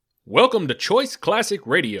Welcome to Choice Classic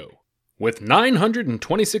Radio. With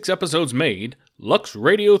 926 episodes made, Lux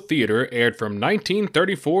Radio Theater aired from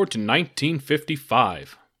 1934 to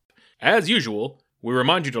 1955. As usual, we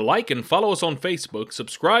remind you to like and follow us on Facebook,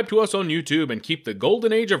 subscribe to us on YouTube, and keep the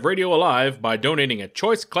golden age of radio alive by donating at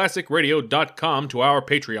choiceclassicradio.com to our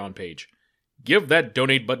Patreon page. Give that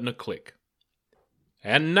donate button a click.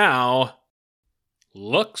 And now,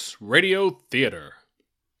 Lux Radio Theater.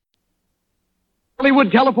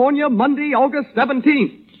 Hollywood, California, Monday, August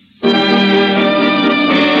 17th.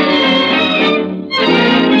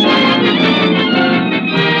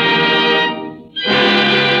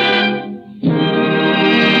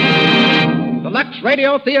 The Lux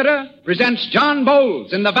Radio Theater presents John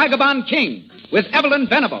Bowles in The Vagabond King with Evelyn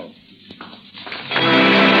Venable.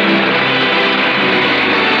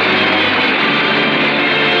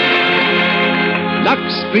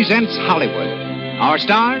 Lux presents Hollywood. Our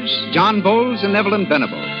stars, John Bowles and Evelyn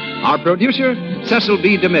Venable. Our producer, Cecil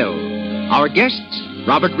B. DeMille. Our guests,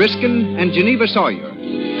 Robert Riskin and Geneva Sawyer.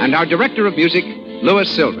 And our director of music, Louis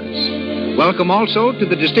Silvers. Welcome also to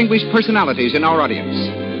the distinguished personalities in our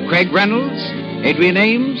audience. Craig Reynolds, Adrian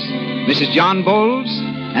Ames, Mrs. John Bowles,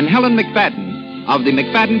 and Helen McFadden of the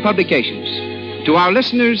McFadden Publications. To our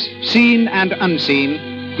listeners, seen and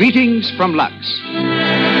unseen, greetings from Lux.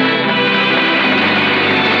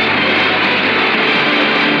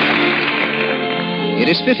 It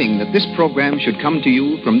is fitting that this program should come to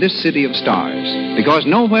you from this city of stars, because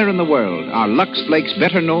nowhere in the world are Lux Flakes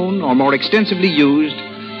better known or more extensively used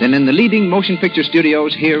than in the leading motion picture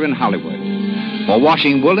studios here in Hollywood. For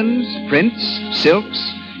washing woolens, prints,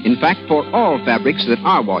 silks, in fact, for all fabrics that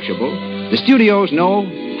are washable, the studios know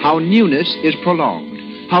how newness is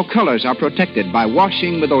prolonged, how colors are protected by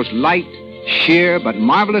washing with those light, sheer, but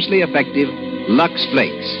marvelously effective Lux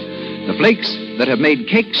Flakes. The flakes that have made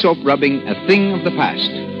cake soap rubbing a thing of the past.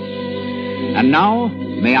 And now,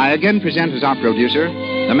 may I again present as our producer,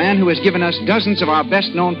 the man who has given us dozens of our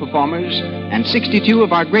best-known performers and 62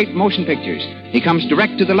 of our great motion pictures. He comes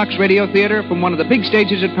direct to the Lux Radio Theater from one of the big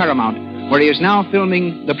stages at Paramount, where he is now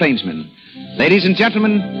filming The Plainsman. Ladies and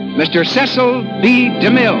gentlemen, Mr. Cecil B.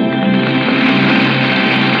 DeMille.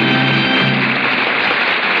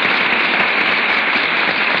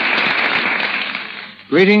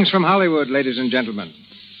 Greetings from Hollywood, ladies and gentlemen.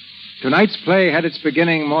 Tonight's play had its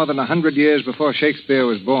beginning more than 100 years before Shakespeare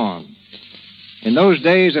was born. In those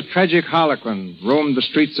days, a tragic harlequin roamed the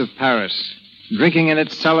streets of Paris, drinking in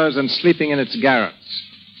its cellars and sleeping in its garrets.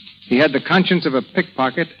 He had the conscience of a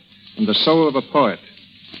pickpocket and the soul of a poet.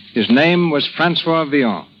 His name was Francois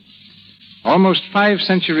Villon. Almost 5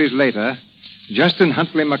 centuries later, Justin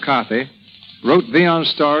Huntley McCarthy wrote Villon's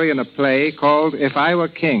story in a play called If I Were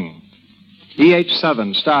King. E.H.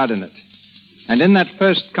 Southern starred in it. And in that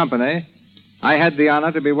first company, I had the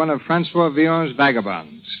honor to be one of Francois Villon's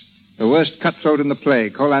vagabonds, the worst cutthroat in the play,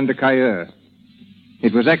 Colin de Cailleux.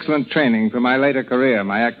 It was excellent training for my later career,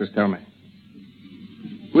 my actors tell me.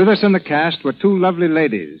 With us in the cast were 2 lovely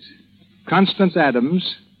ladies, Constance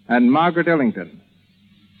Adams and Margaret Ellington.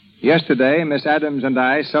 Yesterday, Miss Adams and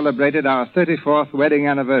I celebrated our 34th wedding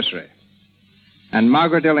anniversary. And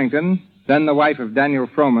Margaret Ellington, then the wife of Daniel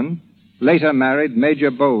Frohman, later married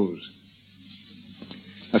Major Bowles.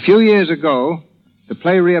 A few years ago, the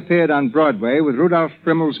play reappeared on Broadway with Rudolph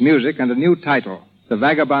Frimmel's music and a new title, The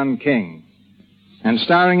Vagabond King. And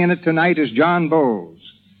starring in it tonight is John Bowles,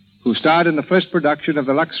 who starred in the first production of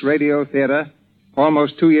the Lux Radio Theater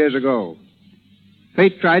almost 2 years ago.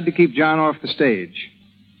 Fate tried to keep John off the stage.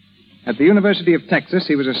 At the University of Texas,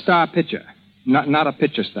 he was a star pitcher, not a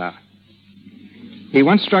pitcher star. He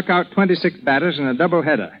once struck out 26 batters in a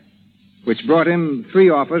doubleheader, which brought him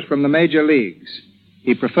 3 offers from the major leagues.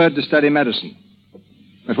 He preferred to study medicine.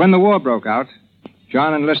 But when the war broke out,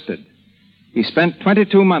 John enlisted. He spent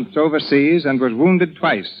 22 months overseas and was wounded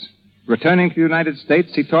twice. Returning to the United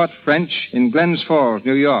States, he taught French in Glens Falls,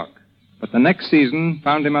 New York. But the next season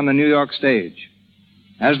found him on the New York stage.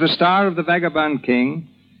 As the star of The Vagabond King,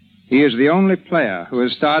 he is the only player who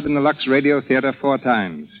has starred in the Lux Radio Theater 4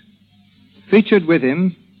 times. Featured with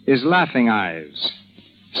him is Laughing Eyes,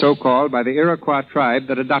 so called by the Iroquois tribe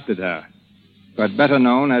that adopted her, but better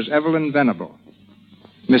known as Evelyn Venable.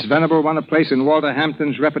 Miss Venable won a place in Walter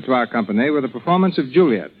Hampton's repertoire company with a performance of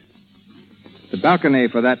Juliet. The balcony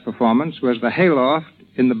for that performance was the hayloft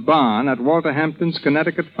in the barn at Walter Hampton's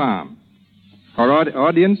Connecticut farm. Her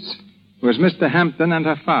audience was Mr. Hampton and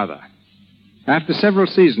her father. After several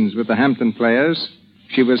seasons with the Hampton Players,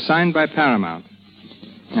 she was signed by Paramount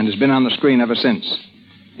and has been on the screen ever since.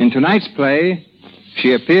 In tonight's play,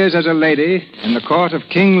 she appears as a lady in the court of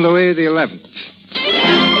King Louis XI.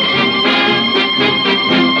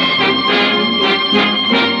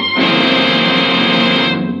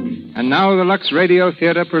 now the Lux Radio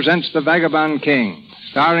Theater presents The Vagabond King,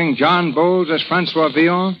 starring John Bowles as Francois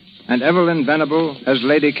Villon and Evelyn Venable as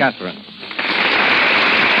Lady Catherine.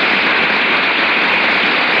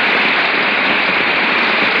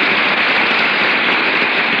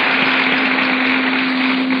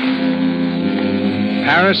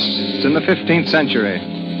 Paris in the 15th century.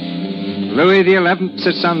 Louis XI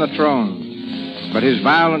sits on the throne, but his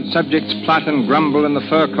violent subjects plot and grumble in the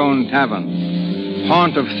Fur-Cone Tavern,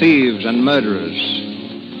 haunt of thieves and murderers.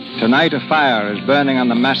 Tonight a fire is burning on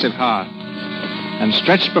the massive hearth, and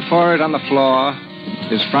stretched before it on the floor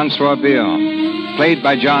is Francois Villon, played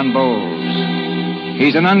by John Bowles.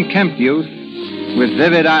 He's an unkempt youth with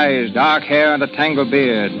vivid eyes, dark hair, and a tangled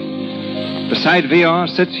beard. Beside Villon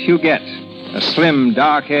sits Huguette, a slim,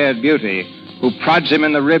 dark-haired beauty who prods him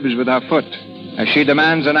in the ribs with her foot as she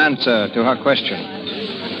demands an answer to her question.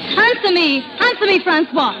 Answer me,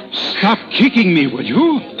 Francois. Stop kicking me, would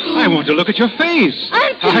you? I want to look at your face.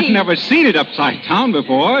 Answer me. I've never seen it upside down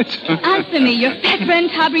before. Answer me. Your pet friend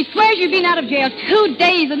Tabry swears you've been out of jail 2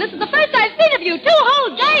 days, and this is the first I've seen of you. 2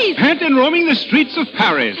 whole days. Pent and roaming the streets of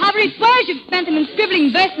Paris. Tabry swears you've spent them in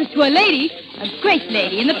scribbling verses to a lady, a great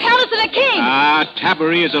lady, in the palace of the king. Ah,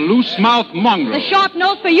 Tabary is a loose-mouthed mongrel. The short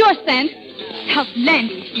nose for your scent.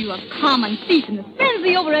 Outlandish, you, a common thief in the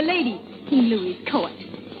frenzy over a lady, King Louis's court.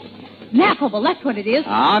 Laughable, that's what it is.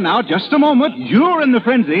 Ah, now, just a moment. You're in the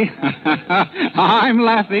frenzy. I'm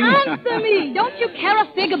laughing. Answer me. Don't you care a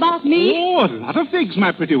fig about me? Oh, a lot of figs,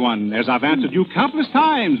 my pretty one, as I've answered you countless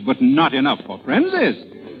times, but not enough for frenzies.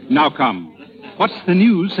 Now, come. What's the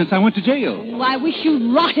news since I went to jail? Oh, I wish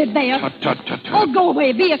you'd rotted there. Tut. Oh, go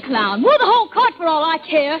away. Be a clown. Woo the whole court for all I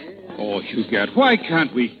care. Oh, Huguette, why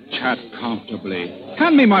can't we chat comfortably?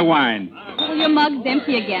 Hand me my wine. Oh, your mug's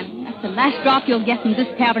empty again. That's the last drop you'll get from this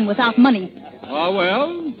tavern without money. Ah,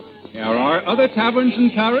 well, there are other taverns in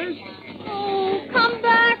Paris. Oh, come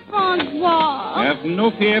back, Francois. Have no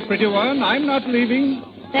fear, pretty one. I'm not leaving.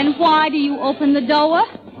 Then why do you open the door?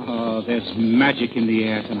 Oh, there's magic in the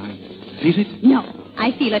air tonight. Feel it? No,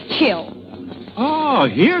 I feel a chill. Oh,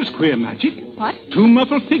 here's queer magic. What? 2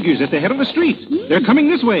 muffled figures at the head of the street. They're coming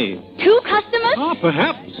this way. 2 customers? Ah,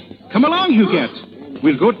 perhaps. Come along, Huguette.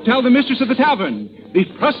 We'll go tell the mistress of the tavern. The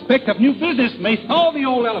prospect of new business may thaw the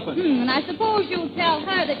old elephant. And I suppose you'll tell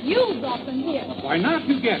her that you brought them here. Why not,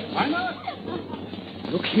 Huguette? Why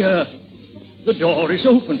not? Look here. The door is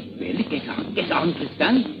open. Well, get on,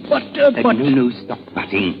 Tristan. But... No, stop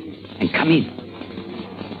butting. And come in.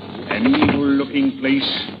 An evil-looking place.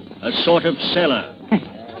 A sort of cellar.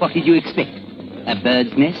 What did you expect? A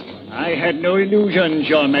bird's nest? I had no illusions,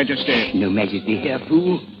 Your Majesty. No majesty here,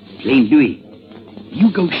 fool. Plain Louis.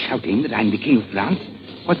 You go shouting that I'm the King of France.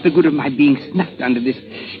 What's the good of my being snuffed under this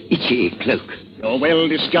itchy cloak? You're well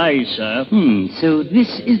disguised, sir. So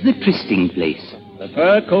this is the trysting place. The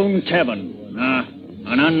Fur-Cone Tavern.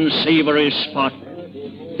 An unsavory spot.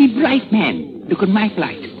 Be bright, man. Look at my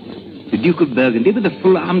flight. The Duke of Burgundy with a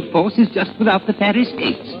full armed force is just without the Paris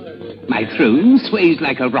gates. My throne sways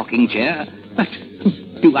like a rocking chair, but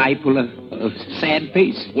do I pull a sad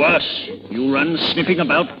face? Worse, you run sniffing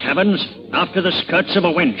about taverns after the skirts of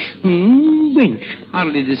a wench. Wench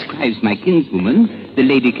hardly describes my kinswoman, the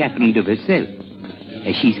Lady Catherine de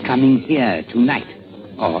Versailles. She's coming here tonight,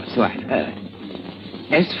 or so I've heard.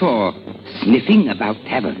 As for sniffing about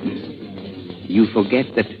taverns, you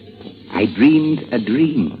forget that I dreamed a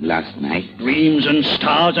dream last night. Dreams and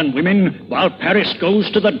stars and women while Paris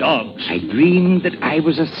goes to the dogs. I dreamed that I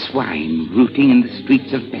was a swine rooting in the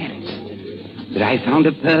streets of Paris. That I found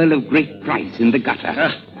a pearl of great price in the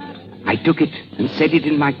gutter. I took it and set it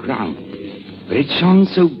in my crown. For it shone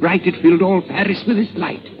so bright it filled all Paris with its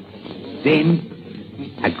light.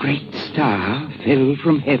 Then a great star fell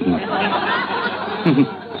from heaven.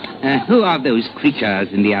 Who are those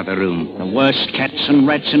creatures in the other room? The worst cats and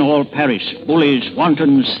rats in all Paris. Bullies,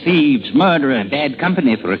 wantons, thieves, murderers. Bad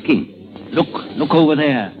company for a king. Look over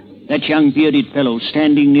there. That young bearded fellow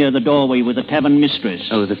standing near the doorway with the tavern mistress.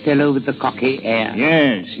 Oh, the fellow with the cocky air?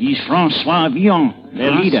 Yes, he's Francois Villon,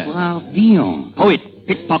 their leader. Francois Villon. Poet,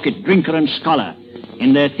 pickpocket, drinker, and scholar.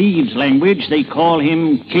 In their thieves' language, they call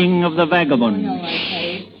him King of the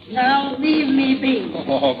Vagabonds. Now leave me be.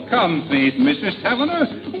 Oh, come, please, Mistress Taverner.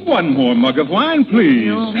 One more mug of wine, please.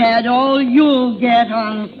 You've had all you'll get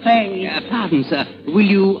on faith. Pardon, sir. Will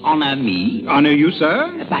you honor me? Honor you,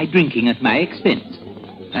 sir? By drinking at my expense.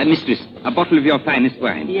 Mistress, a bottle of your finest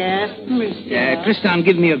wine. Yes, mister. Tristan,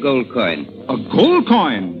 give me a gold coin. A gold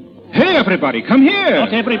coin? Hey, everybody, come here.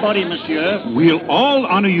 Not everybody, monsieur. We'll all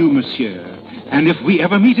honor you, monsieur. And if we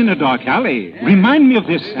ever meet in a dark alley, remind me of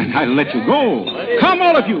this, and I'll let you go. Come,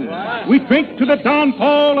 all of you. We drink to the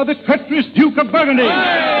downfall of the treacherous Duke of Burgundy.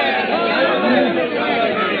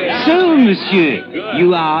 So, monsieur,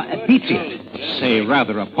 you are a patriot. Say,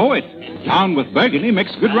 rather a poet. Down with Burgundy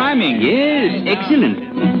makes good rhyming. Yes, excellent.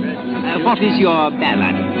 What is your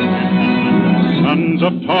ballad? Sons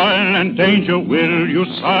of toil and danger, will you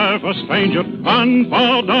serve a stranger and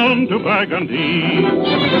bow down to Burgundy?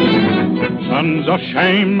 Sons of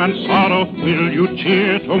shame and sorrow, will you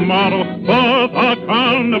cheer tomorrow for the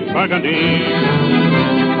crown of Burgundy?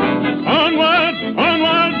 Onward,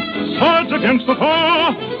 onward, swords against the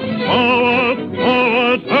foe. Forward,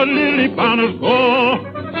 forward, the lily banners go.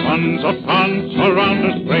 Sons of France around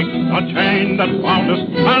us, break the chain that bound us,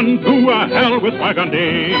 and to a hell with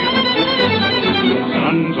Burgundy.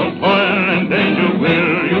 Sons of toil and danger,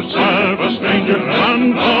 will you serve a stranger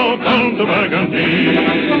and bow down to Burgundy?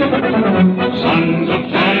 Sons of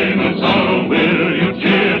shame and sorrow, will you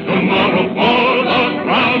cheer tomorrow for the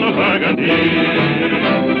crown of Burgundy?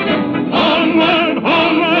 Onward,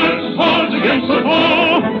 onward, swords against the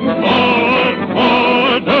foe. Forward,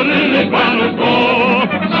 forward, the lily banners go.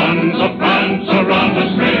 Sons of France around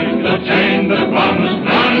us, break the chain that bound us,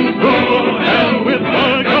 and to hell with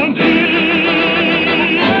Burgundy.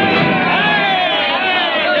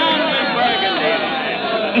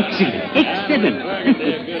 Excellent, excellent.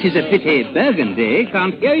 'Tis a pity Burgundy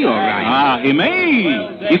can't hear your rhyme. Ah, he may,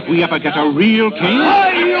 if we ever get a real king.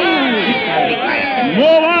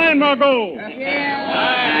 More wine, Margot.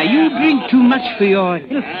 You drink too much for your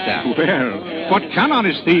health, sir. Well, what can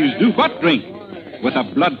honest thieves do but drink? With a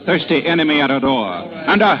bloodthirsty enemy at our door,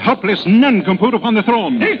 and a helpless nincompoop upon the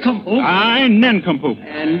throne. Nincompoop? Aye, nincompoop.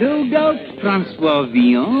 And no doubt, Francois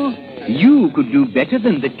Villon, you could do better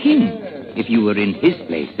than the king if you were in his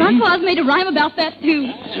place. Francois made a rhyme about that,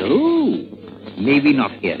 too. So, maybe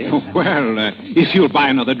not hear it. Oh, well, if you'll buy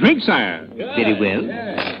another drink, sire. Very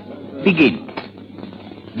well. Begin.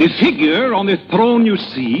 The figure on the throne you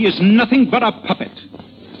see is nothing but a puppet.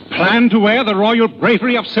 Planned to wear the royal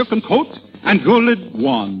bravery of silken coat and gilded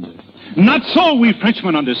wand. Not so we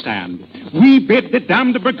Frenchmen understand. We bid the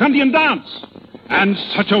damned Burgundian dance. And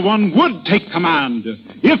such a one would take command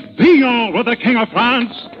if Villon were the king of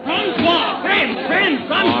France. Francois! Friend,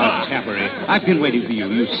 Francois! Oh, Tabarry, I've been waiting for you,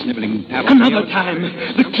 you sniveling Tabarry. Another time.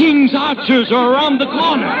 The king's archers are around the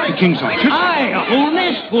corner. The king's archers? Aye, a whole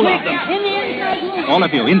nest full of them. In the inside room. All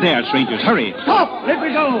of you, in there, strangers, hurry. Stop! Let me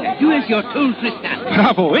go. Do as you're told, Tristan.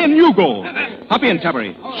 Bravo, in you go. Hop in,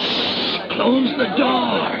 Tabarry. Close the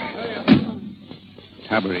door.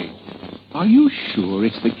 Tabarry, are you sure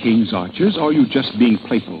it's the king's archers, or are you just being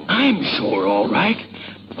playful? I'm sure, all right.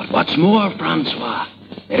 But what's more, Francois,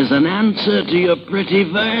 there's an answer to your pretty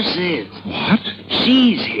verses. What?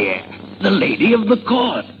 She's here, the lady of the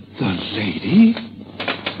court. The lady?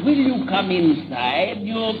 Will you come inside,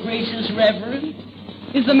 your gracious reverend?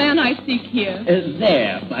 Is the man I seek here?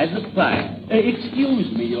 There, by the fire.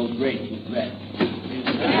 Excuse me, your gracious reverend.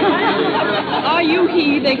 Are you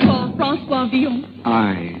he they call Francois Villon?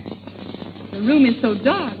 Aye. The room is so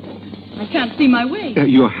dark, I can't see my way.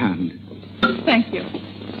 Your hand. Thank you.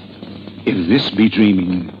 If this be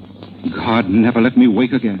dreaming, God never let me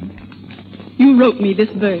wake again. You wrote me this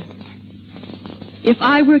verse. If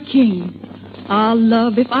I were king, ah,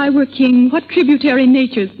 love, if I were king, what tributary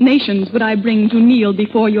nations would I bring to kneel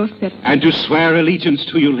before your scepter? And to swear allegiance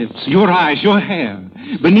to your lips, your eyes, your hair,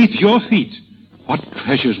 beneath your feet. What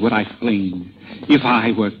treasures would I fling if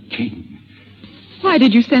I were king? Why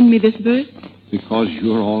did you send me this verse? Because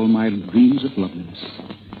you're all my dreams of loveliness.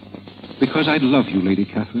 Because I love you, Lady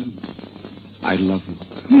Catherine. I love you.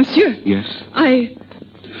 Monsieur. Yes? I...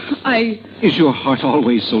 Is your heart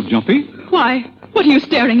always so jumpy? Why, what are you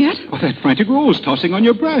staring at? Oh, that frantic rose tossing on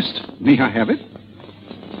your breast. May I have it?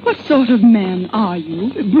 What sort of man are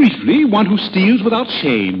you? Briefly, one who steals without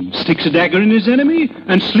shame, sticks a dagger in his enemy,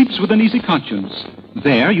 and sleeps with an easy conscience.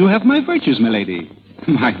 There you have my virtues, my lady.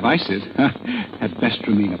 My vices had best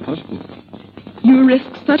remain a puzzle. You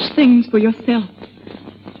risk such things for yourself.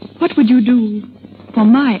 What would you do for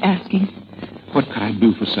my asking? What could I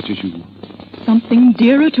do for such as you? Something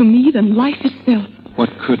dearer to me than life itself. What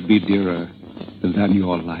could be dearer than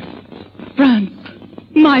your life? France.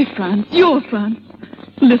 My France. Your France.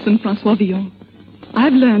 Listen, Francois Villon.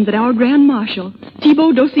 I've learned that our Grand Marshal,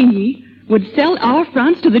 Thibaut d'Aussigny, would sell our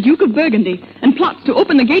France to the Duke of Burgundy and plots to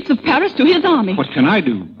open the gates of Paris to his army. What can I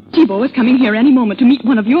do? Thibaut is coming here any moment to meet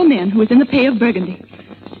one of your men who is in the pay of Burgundy.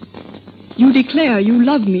 You declare you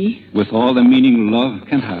love me. With all the meaning love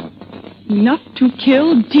can have. Enough to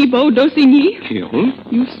kill Thibaut d'Aussigny? Kill?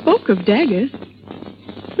 You spoke of daggers.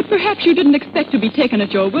 But perhaps you didn't expect to be taken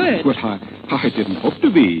at your word. Well, I didn't hope to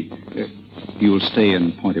be. You'll stay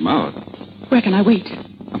and point him out. Where can I wait?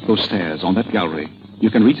 Up those stairs, on that gallery. You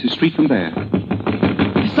can reach the street from there.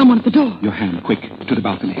 There's someone at the door. Your hand, quick, to the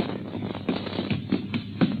balcony.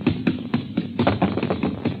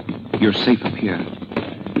 You're safe up here.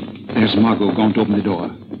 There's Margot going to open the door.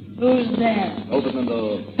 Who's there? Open the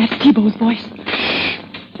door. That's Thibault's voice.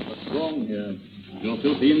 What's wrong here? You're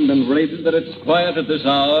too thin and rated that it's quiet at this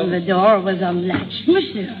hour. The door was unlatched,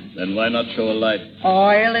 monsieur. Then why not show a light?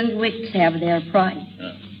 Oil and wicks have their price.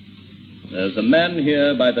 There's a man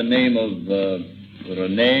here by the name of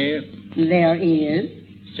Rene. There is.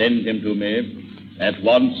 Send him to me at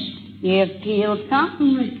once. If he'll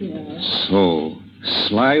come, monsieur. So,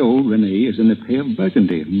 sly old Rene is in the pay of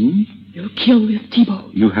Burgundy, You'll kill this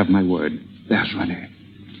Thibault. You have my word. There's Rene.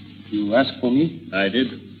 You asked for me? I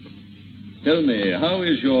did. Tell me, how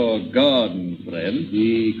is your garden, friend?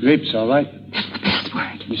 The grapes are ripe. That's the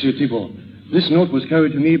password. Monsieur Thibault, this note was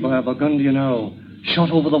carried to me by a Burgundian arrow, shot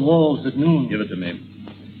over the walls at noon. Give it to me.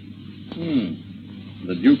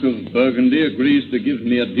 The Duke of Burgundy agrees to give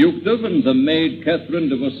me a dukedom and the maid Catherine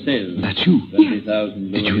de Vaucelles. That's you.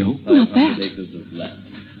 20,000 Did you know? louis, 500 acres of land.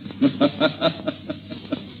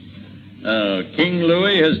 King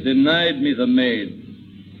Louis has denied me the maid.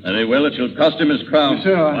 Very well, it shall cost him his crown. Yes,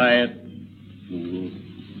 sir. Quiet. Fool.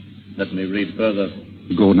 Let me read further.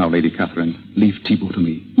 Go now, Lady Catherine. Leave Thibault to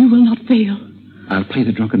me. You will not fail. I'll play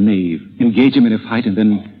the drunken knave, engage him in a fight, and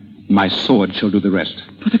then my sword shall do the rest.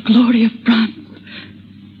 For the glory of France.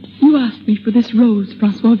 You asked me for this rose,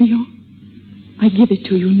 Francois Villon. I give it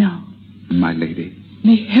to you now. My lady.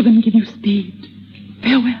 May heaven give you speed.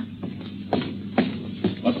 Farewell.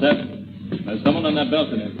 What's that? There's someone on that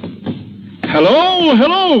balcony.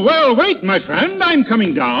 Hello. Well, wait, my friend. I'm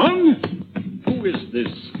coming down. Who is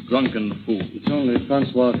this drunken fool? It's only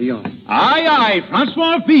Francois Villon. Aye,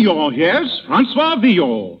 Francois Villon, yes, Francois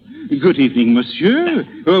Villon. Good evening, monsieur.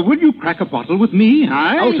 Will you crack a bottle with me,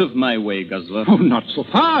 aye? Out of my way, guzzler. Oh, not so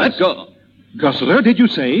fast. Let go. Guzzler, did you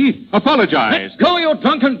say? Apologize. Let go, you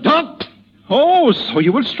drunken dog! Oh, so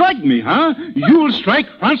you will strike me, huh? You'll strike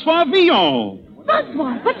Francois Villon.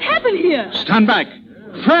 Francois, what's happened here? Stand back.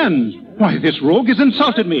 Friend, why, this rogue has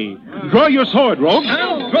insulted me. Draw your sword, rogue.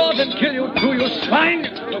 I'll draw it and kill you too, you swine!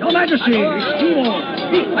 Your Majesty, Thibault.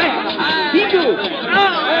 He do.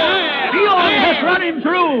 Villon has run him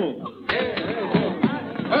through.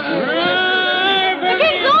 The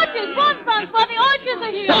king's orchard! Run, Francois, the orchards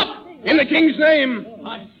are here! Stop! In the king's name.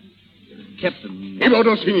 Captain. Thibault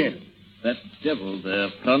d'Aussigny. That devil there,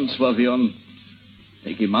 Francois Villon.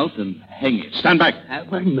 Take him out and hang him. Stand back.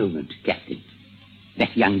 One moment, Captain.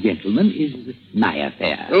 That young gentleman is my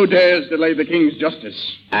affair. Who dares delay the king's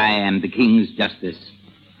justice? I am the king's justice.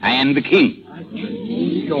 I am the king.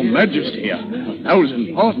 Your Majesty, a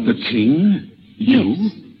thousand pardons. The king? You?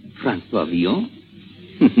 Yes. Francois Villon.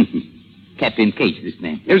 Captain, cage this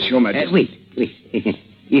man. Yes, Your Majesty. Wait.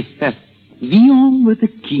 If Villon were the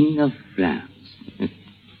king of France,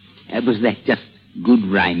 was that just good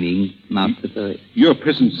rhyming, Master Poet? Your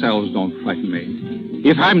prison cells don't frighten me.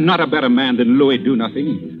 If I'm not a better man than Louis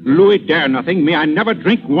Do-Nothing, Louis Dare-Nothing, may I never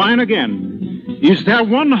drink wine again. Is there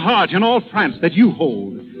one heart in all France that you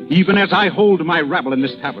hold, even as I hold my rabble in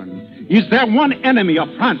this tavern? Is there one enemy of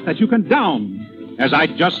France that you can down, as I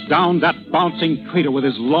just downed that bouncing traitor with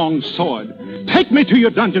his long sword? Take me to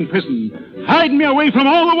your dungeon prison. Hide me away from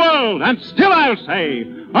all the world, and still I'll say,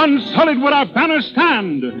 unsullied would our banner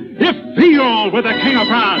stand, if Villon were the king of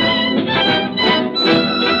France.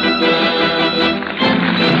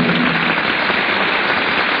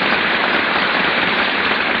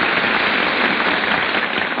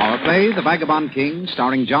 Our play, The Vagabond King,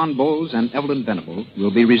 starring John Bowles and Evelyn Venable,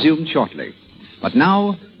 will be resumed shortly. But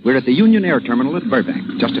now, we're at the Union Air Terminal at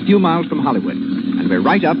Burbank, just a few miles from Hollywood. And we're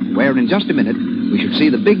right up where, in just a minute, we should see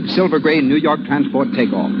the big silver-gray New York transport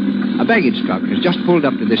take off. A baggage truck has just pulled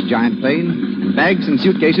up to this giant plane, and bags and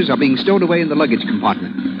suitcases are being stowed away in the luggage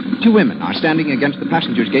compartment. Two women are standing against the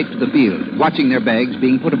passenger's gate to the field, watching their bags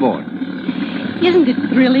being put aboard. Isn't it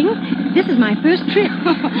thrilling? This is my first trip.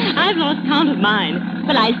 I've lost count of mine,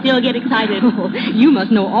 but I still get excited. Oh, you must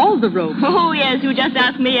know all the ropes. Oh, yes, you just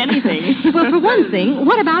ask me anything. Well, for one thing,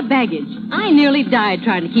 what about baggage? I nearly died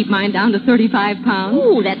trying to keep mine down to 35 pounds.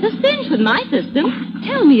 Oh, that's a cinch with my system.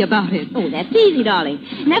 Tell me about it. Oh, that's easy, darling.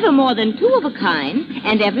 Never more than two of a kind,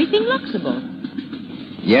 and everything Luxable.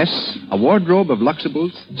 Yes, a wardrobe of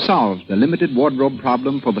Luxables solves the limited wardrobe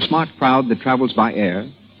problem for the smart crowd that travels by air,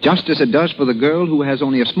 just as it does for the girl who has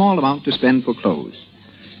only a small amount to spend for clothes.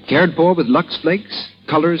 Cared for with Lux Flakes,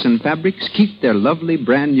 colors and fabrics keep their lovely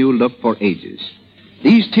brand new look for ages.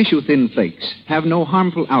 These tissue-thin flakes have no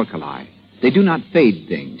harmful alkali. They do not fade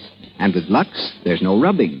things. And with Lux, there's no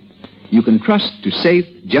rubbing. You can trust to safe,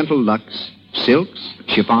 gentle Lux, silks,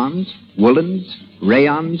 chiffons, woolens,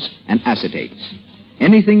 rayons, and acetates.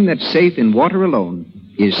 Anything that's safe in water alone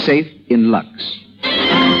is safe in Lux.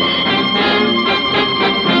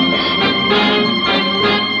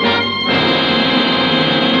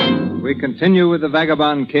 We continue with The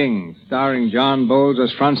Vagabond King, starring John Bowles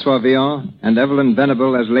as Francois Villon and Evelyn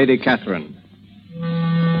Venable as Lady Catherine.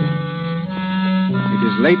 It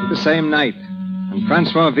is late the same night, and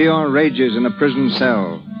Francois Villon rages in a prison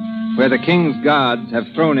cell, where the king's guards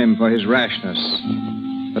have thrown him for his rashness.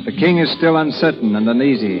 But the king is still uncertain and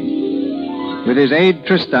uneasy. With his aide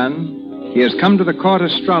Tristan, he has come to the court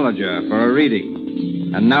astrologer for a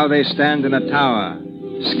reading, and now they stand in a tower,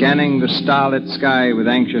 scanning the starlit sky with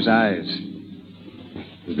anxious eyes.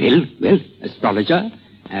 Well, astrologer,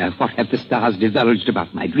 what have the stars divulged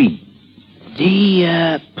about my dream?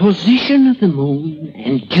 The position of the moon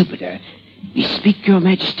and Jupiter bespeak your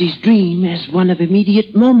Majesty's dream as one of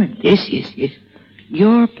immediate moment. Yes.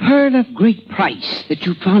 Your pearl of great price that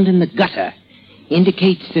you found in the gutter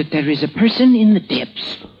indicates that there is a person in the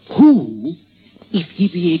depths who, if he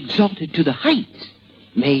be exalted to the heights,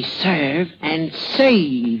 may serve and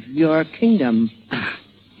save your kingdom.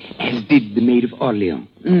 As did the Maid of Orleans.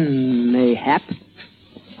 Mayhap.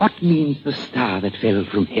 What means the star that fell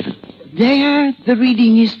from heaven? There the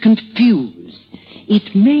reading is confused.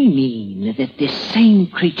 It may mean that this same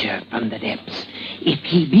creature from the depths, if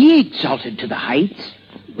he be exalted to the heights,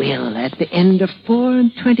 will at the end of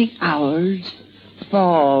 24 hours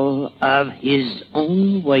fall of his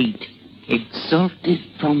own weight. Exalted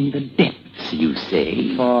from the depths, you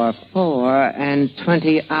say? For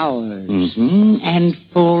 24 hours. And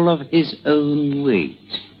full of his own weight.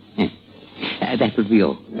 That would be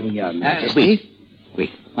all. Your Majesty.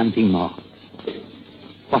 Wait, one thing more.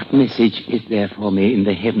 What message is there for me in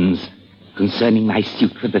the heavens concerning my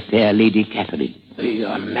suit for the fair Lady Catherine?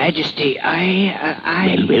 Your Majesty,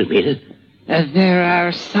 I... Well. There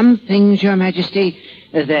are some things, Your Majesty,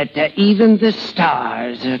 that even the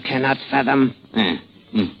stars cannot fathom.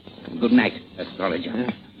 Good night,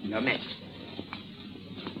 astrologer. Your Majesty.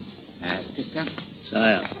 Tristan?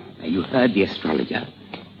 Sire. You heard the astrologer.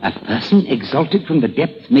 A person exalted from the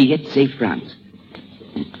depths may yet save France.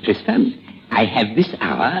 Tristan, I have this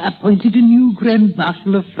hour appointed a new Grand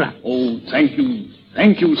Marshal of France. Oh, thank you.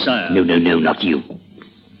 Thank you, sire. No, not you.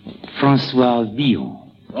 Francois Villon.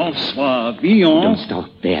 Francois Villon? Don't stop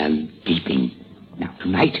there peeping. Now,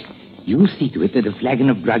 tonight, you see to it that a flagon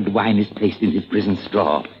of drugged wine is placed in his prison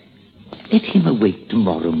straw. Let him awake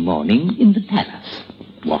tomorrow morning in the palace.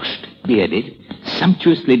 Washed, bearded,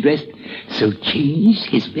 sumptuously dressed, so changed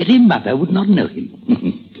his very mother would not know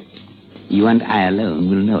him. You and I alone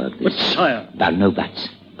will know of this. But, sire... Well, no buts.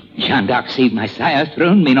 Jeanne d'Arc saved my sire's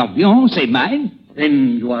throne, may not Villon save mine.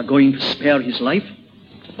 Then you are going to spare his life?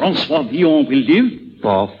 Francois Villon will live?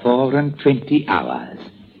 For 24 hours.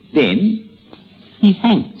 Then he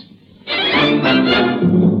hangs.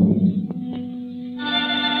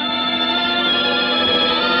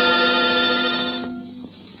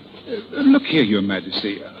 Look here, Your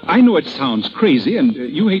Majesty. I know it sounds crazy, and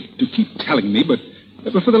you hate to keep telling me, but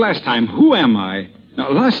for the last time, who am I? Now,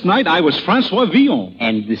 last night I was Francois Villon.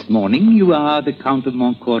 And this morning you are the Count of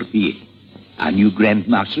Montcorbier, our new Grand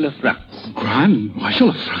Marshal of France. Grand Marshal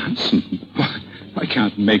of France? I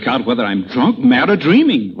can't make out whether I'm drunk, mad, or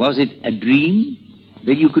dreaming. Was it a dream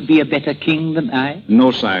that you could be a better king than I?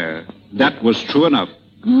 No, sire. That was true enough.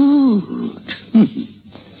 Good.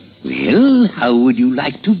 Well, how would you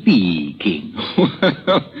like to be king?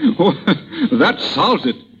 That solves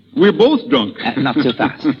it. We're both drunk. Not so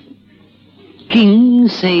fast. King,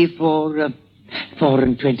 say for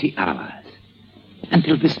 24 hours.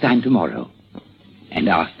 Until this time tomorrow. And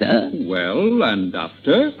after? Well, and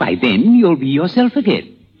after? Why, then you'll be yourself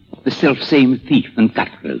again. The self-same thief and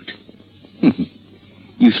cutthroat.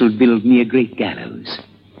 You shall build me a great gallows.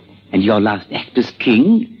 And your last act as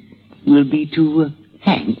king will be to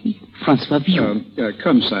hang Francois Villon.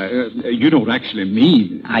 Come, sire. You don't actually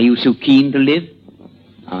mean... Are you so keen to live?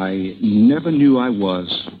 I never knew I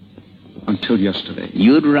was. Until yesterday.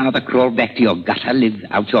 You'd rather crawl back to your gutter, live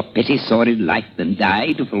out your petty, sordid life than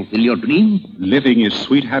die to fulfill your dream? Living is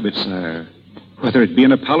sweet habit, sire. Whether it be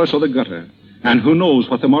in a palace or the gutter. And who knows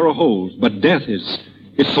what tomorrow holds. But death is...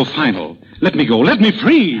 It's so final. Let me go. Let me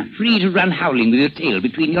free. Free to run howling with your tail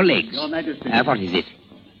between your legs. Your Majesty. What is it?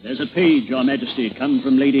 There's a page, Your Majesty, come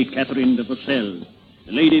from Lady Catherine de Vaucelles.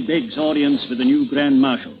 The lady begs audience with the new Grand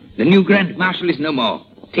Marshal. The new Grand Marshal is no more.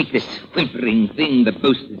 Take this whimpering thing that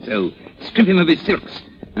boasted so, strip him of his silks,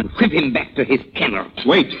 and whip him back to his kennel.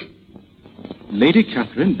 Wait. Lady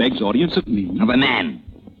Catherine begs audience of me? Of a man,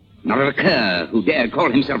 not of a cur who dare call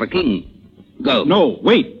himself a king. Go. No,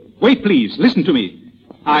 wait. Wait, please. Listen to me.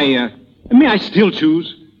 May I still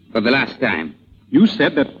choose? For the last time. You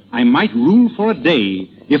said that I might rule for a day,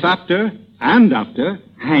 if after,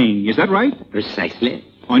 hang. Is that right? Precisely.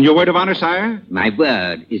 On your word of honor, sire? My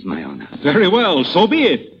word is my honor. Very well, so be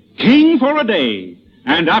it. King for a day.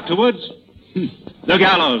 And afterwards, the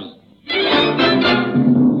gallows.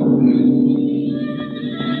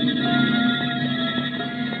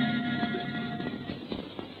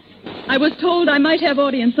 I was told I might have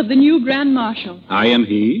audience of the new Grand Marshal. I am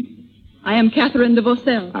he. I am Catherine de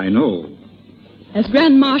Vaucelles. I know. As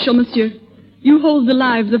Grand Marshal, monsieur, you hold the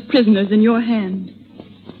lives of prisoners in your hand.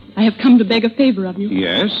 I have come to beg a favor of you.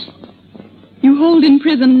 Yes? You hold in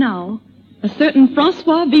prison now a certain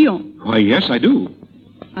Francois Villon. Why, yes, I do.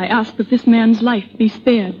 I ask that this man's life be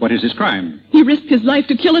spared. What is his crime? He risked his life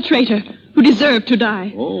to kill a traitor who deserved to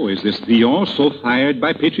die. Oh, is this Villon so fired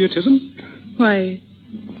by patriotism? Why,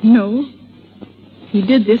 no. He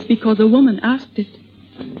did this because a woman asked it.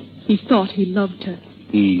 He thought he loved her.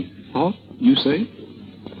 He thought, you say?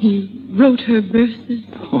 He wrote her verses.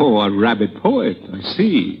 Oh, a rabid poet, I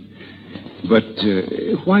see. But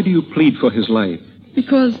why do you plead for his life?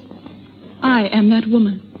 Because I am that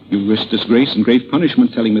woman. You risked disgrace and grave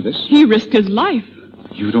punishment telling me this. He risked his life.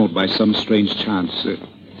 You don't, by some strange chance,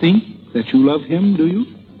 think that you love him, do you?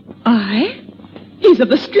 I? He's of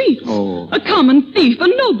the streets. Oh. A common thief, a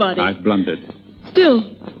nobody. I've blundered. Still,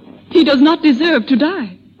 he does not deserve to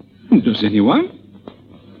die. Does anyone?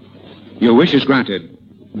 Your wish is granted.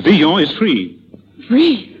 Villon is free.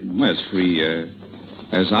 Free? As free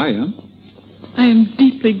as I am. I am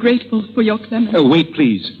deeply grateful for your clemency. Wait,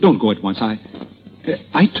 please. Don't go at once. I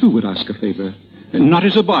too would ask a favor. Not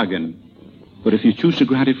as a bargain, but if you choose to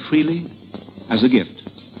grant it freely, as a gift.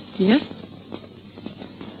 Yes?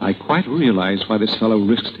 I quite realize why this fellow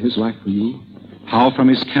risked his life for you. How from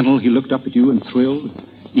his kennel he looked up at you and thrilled,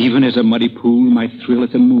 even as a muddy pool might thrill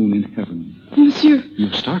at the moon in heaven. Monsieur.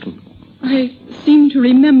 You're startled. I seem to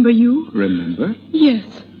remember you. Remember? Yes.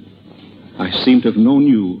 I seem to have known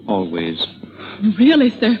you always. Really,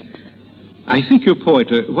 sir? I think your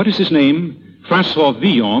poet, what is his name? Francois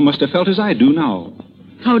Villon must have felt as I do now.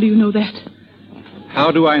 How do you know that?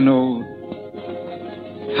 How do I know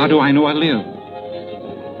I live?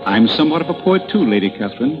 I'm somewhat of a poet too, Lady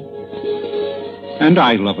Catherine. And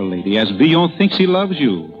I love a lady as Villon thinks he loves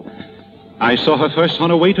you. I saw her first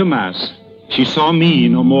on her way to Mass. She saw me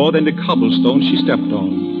no more than the cobblestone she stepped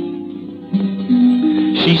on.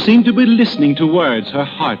 She seemed to be listening to words her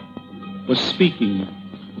heart was speaking.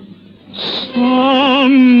 Someday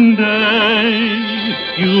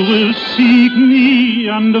you will seek me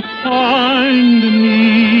and find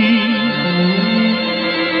me.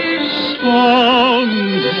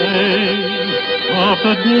 Someday of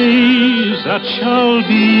the days that shall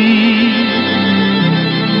be.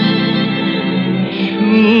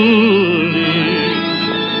 Surely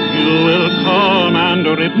you will come and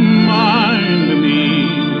remind me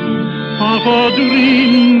of a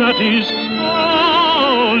dream that is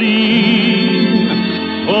calling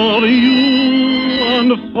for you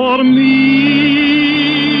and for me.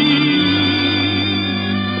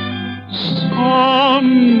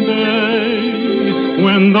 Someday,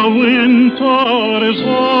 when the winter is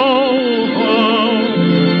over,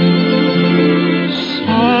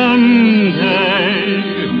 someday,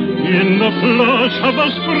 in the flush of the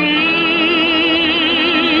spring,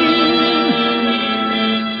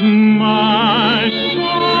 my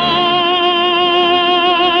soul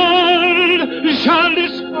shall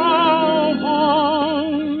discover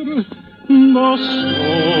the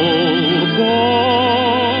soul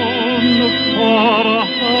born for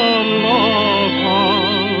her lover,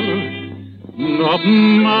 the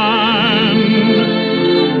man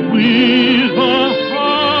with a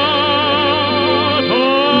heart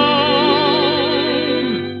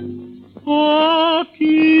of a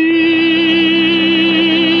king.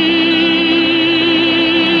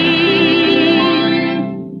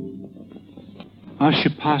 As she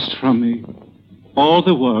passed from me, all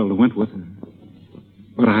the world went with her.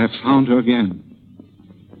 But I have found her again.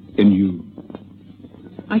 In you.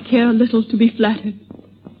 I care little to be flattered,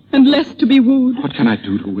 and less to be wooed. What can I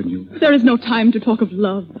do to win you? There is no time to talk of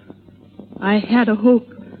love. I had a hope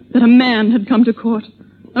that a man had come to court.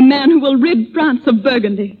 A man who will rid France of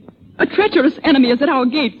Burgundy. A treacherous enemy is at our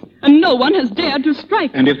gates, and no one has dared to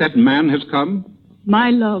strike. And if that man has come?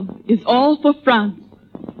 My love is all for France.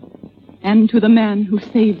 And to the man who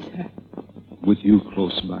saves her. with you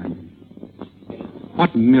close by me.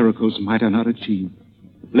 What miracles might I not achieve?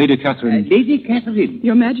 Lady Catherine. Lady Catherine.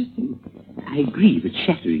 Your Majesty. I grieve at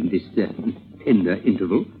shattering this tender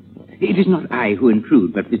interval. It is not I who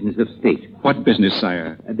intrude, but business of state. What business,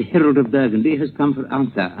 sire? The Herald of Burgundy has come for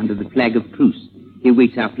answer under the flag of truce. He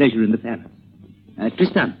awaits our pleasure in the palace.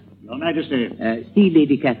 Tristan. Your Majesty. See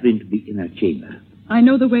Lady Catherine to the inner chamber. I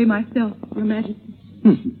know the way myself, Your Majesty.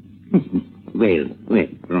 Well,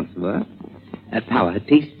 Francois. Power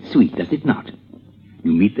tastes sweet, does it not?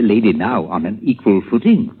 You meet the lady now on an equal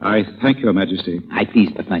footing. I thank your Majesty. I please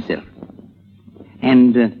but myself.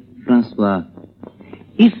 And, Francois,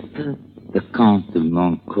 if the Count of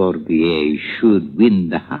Montcorbier should win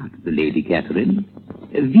the heart of the Lady Catherine,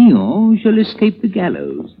 Villon shall escape the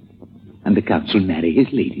gallows, and the Count shall marry his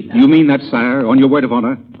lady love. You mean that, sire, on your word of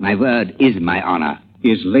honor? My word is my honor.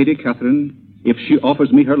 Is Lady Catherine, if she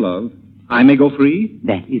offers me her love, I may go free?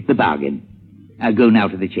 That is the bargain. I'll go now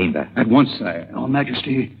to the chamber. At once, sire. Your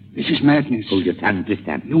Majesty, this is madness. Hold your tongue,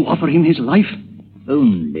 Tristan. You offer him his life?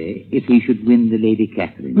 Only if he should win the Lady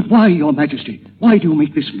Catherine. But why, Your Majesty? Why do you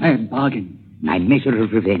make this mad bargain? My measure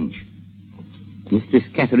of revenge. Mistress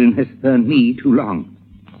Catherine has spurned me too long.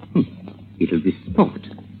 It'll be sport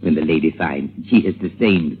when the lady finds she has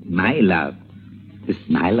disdained my love to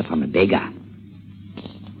smile upon a beggar.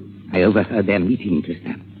 I overheard their meeting,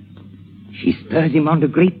 Tristan. She spurs him on to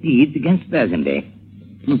great deeds against Burgundy.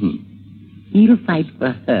 He'll fight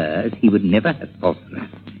for her as he would never have fought for us.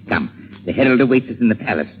 Come, the herald awaits us in the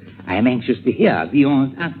palace. I am anxious to hear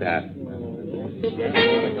Villon's answer.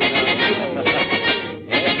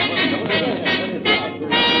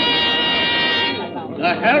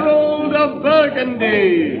 The Herald of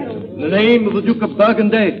Burgundy. In the name of the Duke of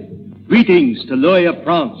Burgundy, greetings to loyal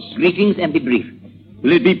France. Greetings, and be brief.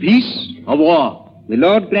 Will it be peace or war? The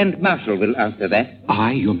Lord Grand Marshal will answer that.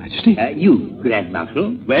 I, Your Majesty? You, Grand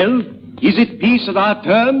Marshal. Well, is it peace on our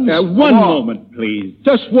terms? One moment, please.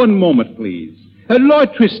 Just one moment, please.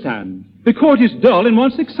 Lord Tristan, the court is dull in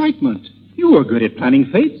one's excitement. You are good at planning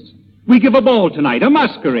fates. We give a ball tonight, a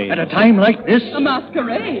masquerade. At a time like this? A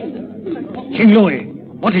masquerade. King Louis,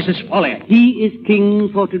 what is this folly? He is king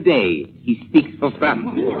for today. He speaks for France.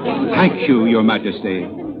 Thank you, Your Majesty.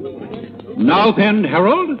 Now then,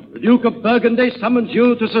 Herald. The Duke of Burgundy summons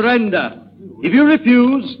you to surrender. If you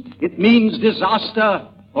refuse, it means disaster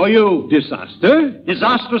for you. Disaster?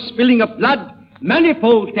 Disastrous spilling of blood,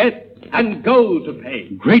 manifold death, and gold to pay.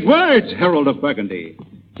 Great words, Herald of Burgundy.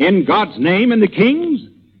 In God's name and the king's,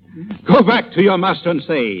 go back to your master and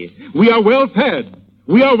say, we are well fed.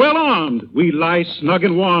 We are well armed. We lie snug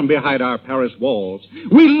and warm behind our Paris walls.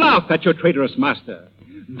 We laugh at your traitorous master.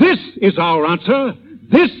 This is our answer.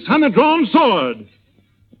 This undrawn sword.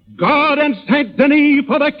 God and Saint Denis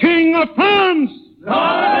for the King of France!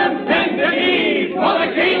 God and Saint Denis for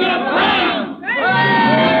the King of France!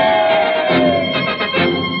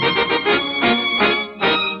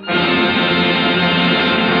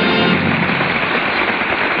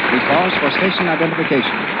 We pause for station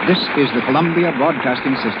identification. This is the Columbia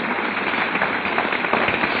Broadcasting System.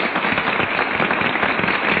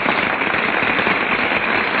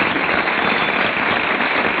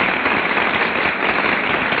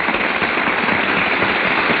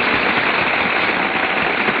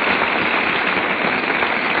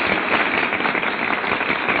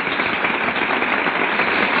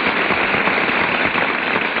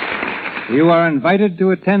 You are invited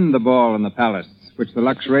to attend the ball in the palace, which the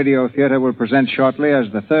Lux Radio Theater will present shortly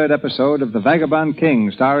as the third episode of The Vagabond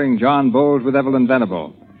King, starring John Bowles with Evelyn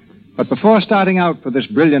Venable. But before starting out for this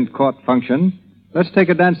brilliant court function, let's take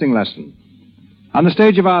a dancing lesson. On the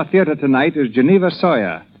stage of our theater tonight is Geneva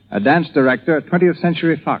Sawyer, a dance director at 20th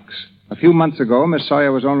Century Fox. A few months ago, Miss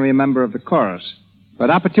Sawyer was only a member of the chorus, but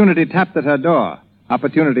opportunity tapped at her door.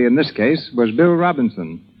 Opportunity, in this case, was Bill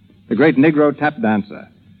Robinson, the great Negro tap dancer,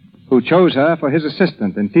 who chose her for his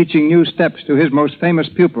assistant in teaching new steps to his most famous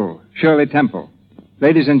pupil, Shirley Temple.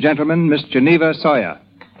 Ladies and gentlemen, Miss Geneva Sawyer.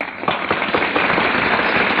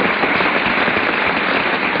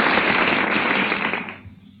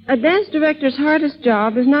 A dance director's hardest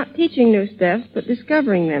job is not teaching new steps, but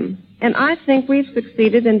discovering them. And I think we've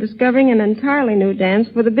succeeded in discovering an entirely new dance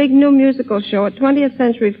for the big new musical show at 20th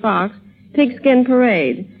Century Fox, Pigskin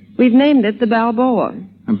Parade. We've named it the Balboa.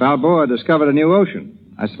 And Balboa discovered a new ocean.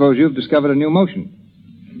 I suppose you've discovered a new motion.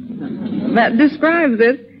 That describes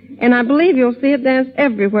it, and I believe you'll see it danced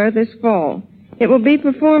everywhere this fall. It will be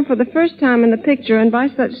performed for the first time in the picture and by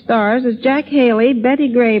such stars as Jack Haley,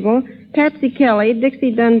 Betty Grable, Patsy Kelly,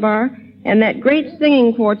 Dixie Dunbar, and that great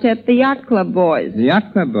singing quartet, the Yacht Club Boys. The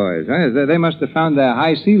Yacht Club Boys, eh? They must have found their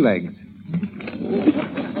high sea legs.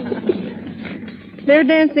 Their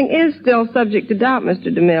dancing is still subject to doubt, Mr.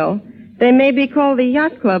 DeMille. They may be called the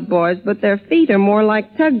Yacht Club boys, but their feet are more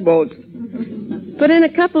like tugboats. But in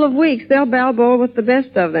a couple of weeks, they'll balboa with the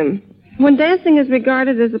best of them. When dancing is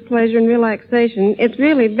regarded as a pleasure and relaxation, it's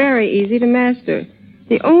really very easy to master.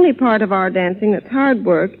 The only part of our dancing that's hard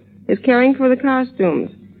work is caring for the costumes.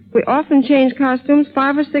 We often change costumes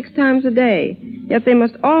 5 or 6 times a day, yet they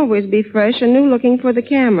must always be fresh and new-looking for the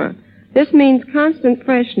camera. This means constant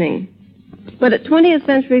freshening. But at 20th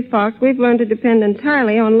Century Fox, we've learned to depend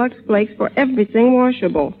entirely on Lux Flakes for everything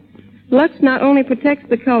washable. Lux not only protects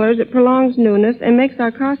the colors, it prolongs newness and makes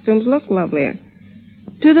our costumes look lovelier.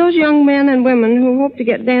 To those young men and women who hope to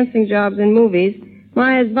get dancing jobs in movies,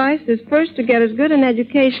 my advice is first to get as good an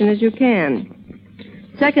education as you can.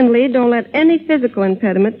 Secondly, don't let any physical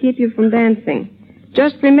impediment keep you from dancing.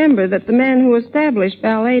 Just remember that the man who established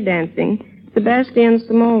ballet dancing, Sebastian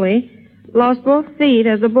Samoli, lost both feet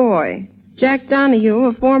as a boy. Jack Donahue,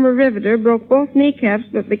 a former riveter, broke both kneecaps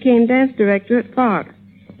but became dance director at Fox.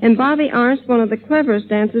 And Bobby Arnst, one of the cleverest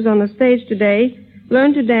dancers on the stage today,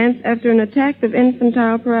 learned to dance after an attack of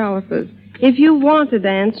infantile paralysis. If you want to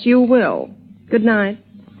dance, you will. Good night.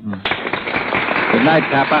 Good night,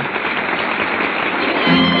 Papa.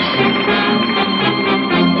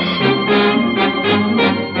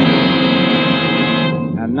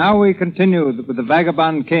 And now we continue with The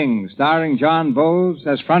Vagabond King, starring John Bowles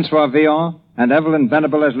as Francois Villon and Evelyn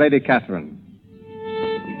Venable as Lady Catherine.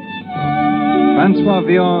 Francois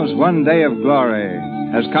Villon's one day of glory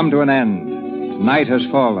has come to an end. Night has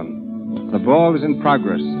fallen. The ball is in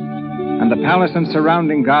progress, and the palace and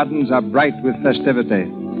surrounding gardens are bright with festivity.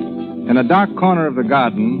 In a dark corner of the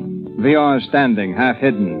garden, Villon is standing, half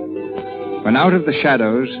hidden, when out of the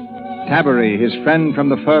shadows, Tabary, his friend from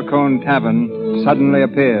the Fur-Cone Tavern, suddenly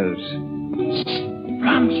appears.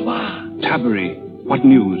 Francois! Tabary, what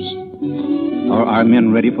news? Are our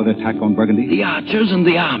men ready for the attack on Burgundy? The archers and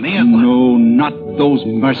the army are... No, not those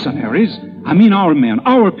mercenaries. I mean our men,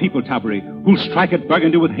 our people, Tabary, who'll strike at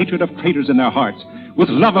Burgundy with hatred of traitors in their hearts, with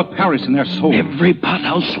love of Paris in their souls. Every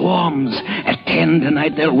pothouse swarms. At 10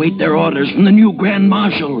 tonight, they'll wait their orders from the new Grand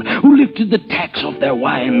Marshal, who lifted the tax off their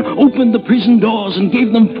wine, opened the prison doors, and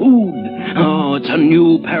gave them food. Oh, it's a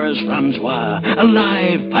new Paris, Francois. A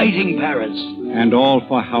live, fighting Paris. And all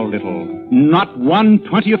for how little? Not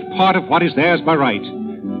 1/20th part of what is theirs by right.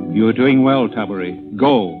 You're doing well, Tabary.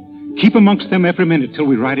 Go. Keep amongst them every minute till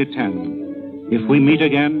we ride at 10. If we meet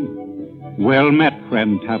again, well met,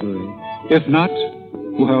 friend Tabary. If not,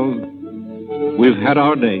 well, we've had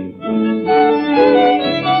our day.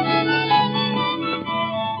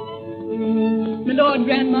 My Lord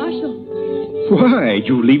Grand Marshal. Why,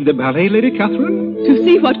 you leave the ballet, Lady Catherine? To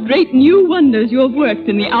see what great new wonders you have worked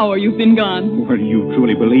in the hour you've been gone. Well, you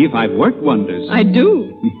truly believe I've worked wonders. I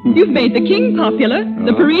do. You've made the king popular,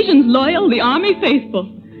 the Parisians loyal, the army faithful.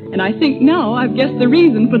 And I think now I've guessed the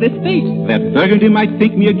reason for this fate. That Burgundy might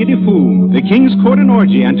think me a giddy fool, the king's court an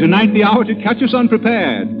orgy, and tonight the hour to catch us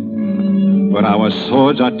unprepared. But our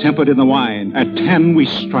swords are tempered in the wine. At 10 we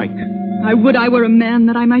strike. I would I were a man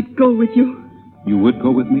that I might go with you. You would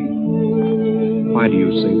go with me? Why do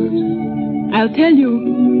you say that? I'll tell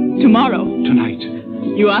you tomorrow. Tonight?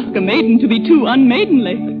 You ask a maiden to be too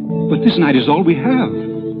unmaidenly. But this night is all we have.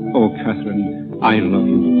 Oh, Catherine, I love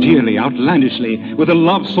you dearly, outlandishly, with a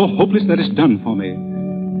love so hopeless that it's done for me.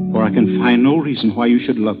 For I can find no reason why you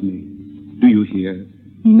should love me. Do you hear?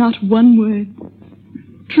 Not one word.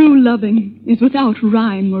 True loving is without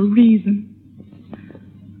rhyme or reason.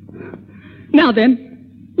 Now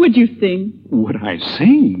then, would you sing? Would I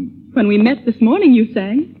sing? When we met this morning, you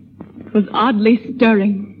sang. It was oddly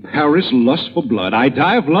stirring. Paris lust for blood. I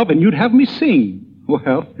die of love, and you'd have me sing.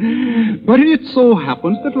 Well, but it so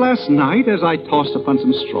happens that last night, as I tossed upon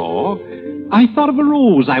some straw, I thought of a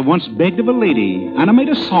rose I once begged of a lady, and I made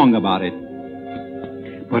a song about it.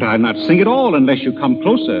 But I'll not sing it all unless you come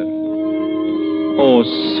closer. Oh,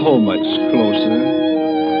 so much closer.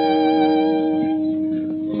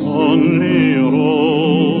 Only a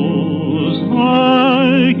rose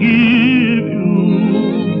I give you,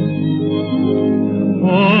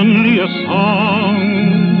 only a song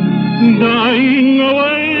dying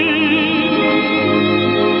away,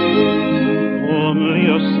 only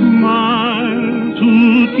a smile to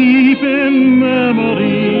keep in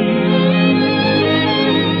memory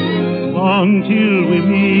until we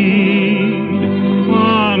meet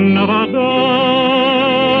another day.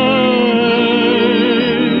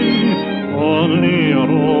 Only a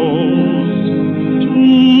rose to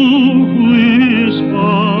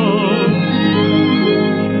whisper,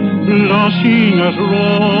 blushing as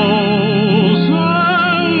roses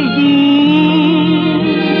do,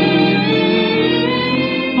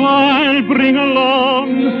 sing along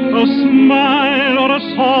a smile or a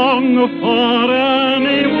song for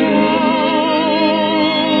anyone.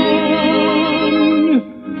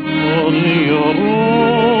 Only a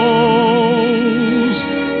rose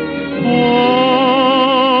for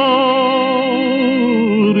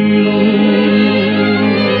you.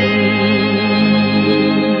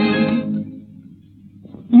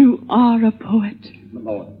 You are a poet. My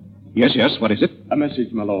lord. Yes, what is it? A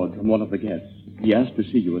message, my lord, from one of the guests. He asked to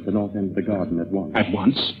see you at the north end of the garden at once. At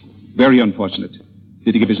once? Very unfortunate.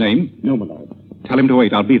 Did he give his name? No, my lord. Tell him to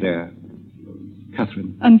wait. I'll be there.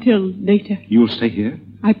 Catherine, Until later. you'll stay here?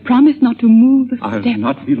 I promise not to move a I'll step.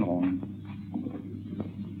 not be long.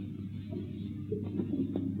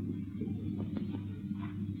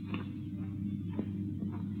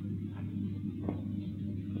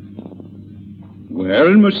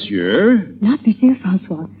 Well, monsieur? Not Monsieur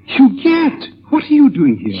Francois. Huguette! What are you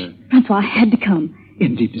doing here? Francois, I had to come.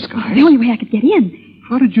 In deep disguise? The only way I could get in.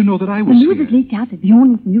 How did you know that I The was news here? has leaked out that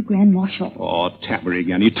Vion is the new Grand Marshal. Oh, Tapper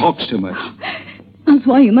again. He talks too much.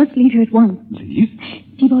 Francois, you must leave here at once. Leave?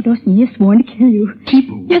 Thibaut d'Aussigny has sworn to kill you.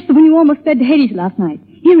 Thibaut? Yes, the one you almost fed to Hades last night.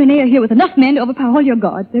 He and Rene are here with enough men to overpower all your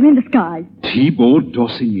guards. They're in disguise. Thibaut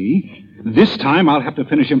d'Aussigny? This time I'll have to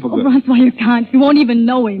finish him for Oh, good. Francois, you can't. You won't even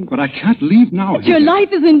know him. But I can't leave now. But your Huguette. life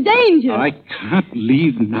is in danger. I can't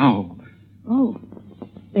leave now. Oh,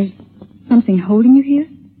 there's something holding you here?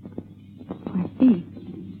 Oh, I see.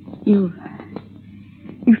 You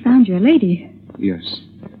found your lady. Yes,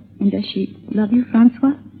 And does she love you,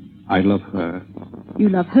 Francois? I love her. You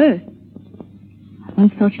love her. I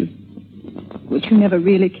once thought you... But you never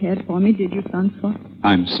really cared for me, did you, Francois?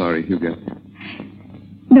 I'm sorry, Huguette.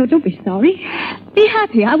 No, don't be sorry. Be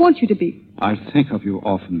happy. I want you to be. I'll think of you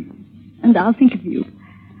often. And I'll think of you.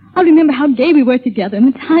 I'll remember how gay we were together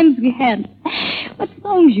and the times we had. What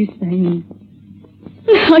songs you sang.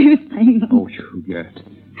 How you sang them. Oh, Huguette.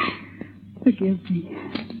 Forgive me.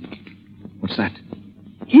 What's that?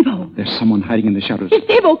 Thibaut. There's someone hiding in the shadows. It's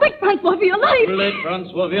Thibaut. Quick, Francois, for your life. Let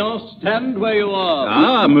Francois Vion stand where you are.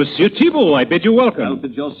 Ah, Monsieur Thibault, I bid you welcome. I'll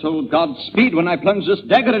bid your soul Godspeed when I plunge this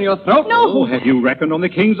dagger in your throat. Oh, have you reckoned on the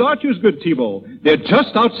king's archers, good Thibault? They're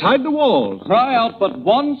just outside the walls. Cry out but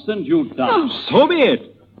once and you die. So be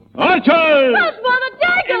it. Archers! Francois, the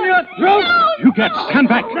dagger. In your throat! Huguette, stand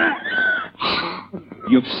back.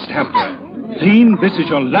 You've stabbed her. Clean, this is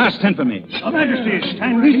your last infamy. Your Majesty,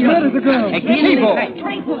 stand here. Again,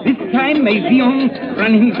 this time may Vion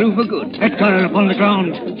run him through for good. That girl upon the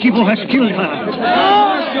ground. Thibaut has killed her.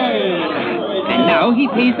 And now he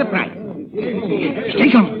pays the price.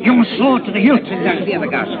 Take him. Your sword to the hilt. Down the other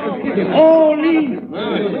guard. All in.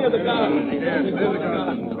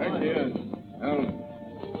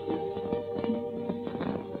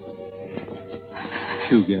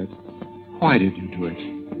 Huguette, why did you do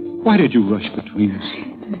it? Why did you rush between us?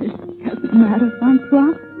 It doesn't matter,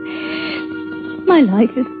 Francois. My life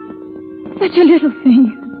is such a little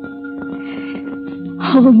thing.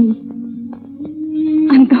 Hold me.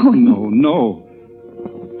 I'm going. No.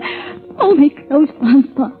 Hold me close,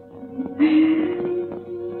 Francois.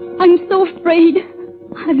 I'm so afraid.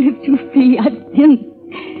 I've lived too free. I've sinned.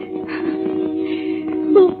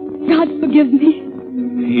 Oh, God forgive me.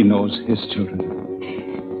 He knows his children.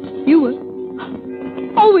 You were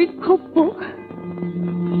always hopeful.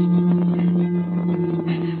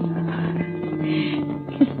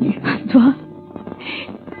 Kiss me, Francois.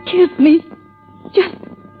 Kiss me. Just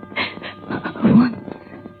once.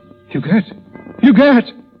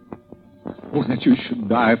 Huguette! Oh, that you should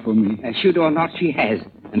die for me. Should or not, she has.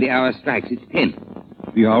 And the hour strikes. It's 10.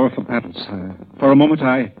 The hour for battle, sire. For a moment,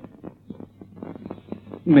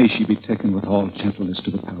 May she be taken with all gentleness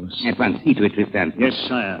to the palace. At once, see to it, Tristan. Yes,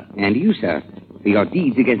 sire. And you, sir, for your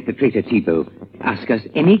deeds against the traitor Thibaut, ask us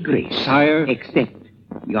any grace. Sire. Except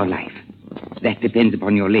your life. That depends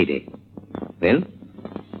upon your lady. Well?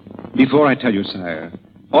 Before I tell you, sire,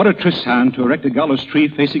 order Tristan to erect a gallows tree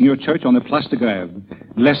facing your church on the Place de Grève,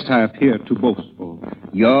 lest I appear too boastful.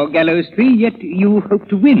 Your gallows tree, yet you hope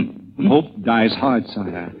to win. Hope dies hard,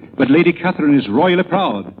 sire. But Lady Catherine is royally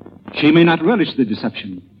proud. She may not relish the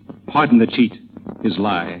deception. Pardon the cheat, his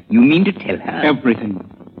lie. You mean to tell her? Everything.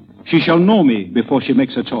 She shall know me before she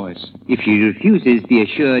makes her choice. If she refuses, be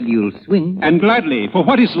assured you'll swing. And gladly, for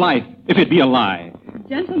what is life if it be a lie?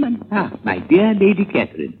 Gentlemen. Ah, my dear Lady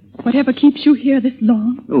Catherine. Whatever keeps you here this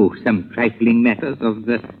long? Oh, some trifling matters of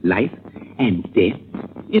life and death.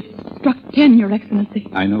 It's struck 10, Your Excellency.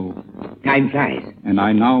 I know. Time flies. And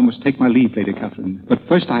I now must take my leave, Lady Catherine. But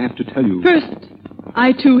first I have to tell you... First,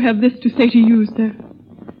 I too have this to say to you, sir.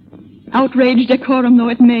 Outrage decorum though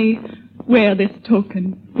it may, wear this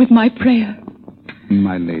token with my prayer.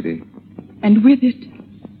 My lady, And with it,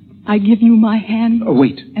 I give you my hand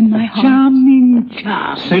Wait. and my heart. Charming,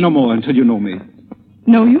 charming. Say no more until you know me.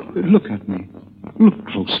 Know you? Look at me. Look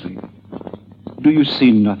closely. Do you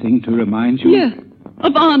see nothing to remind you? Yes,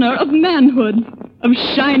 of honor, of manhood, of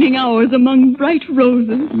shining hours among bright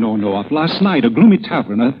roses. No, of last night, a gloomy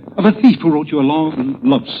tavern, of a thief who wrote you a long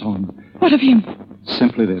love song. What of him?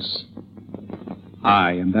 Simply this.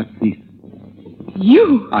 I am that thief.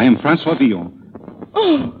 You? I am Francois Villon.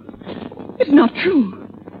 Oh, it's not true.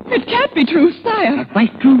 It can't be true, sire.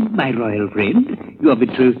 Quite true, my royal friend. You are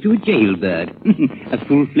betrothed to a jailbird, a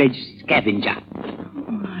full-fledged scavenger.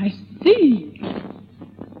 Oh, I see.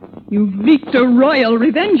 You've wreaked a royal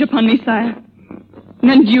revenge upon me, sire.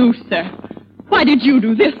 And you, sir, why did you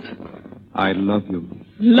do this? I love you.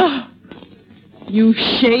 Love? You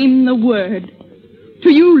shame the word. To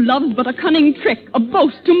you, love's but a cunning trick, a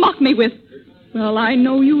boast to mock me with. Well, I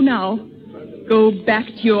know you now. Go back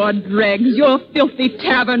to your dregs, your filthy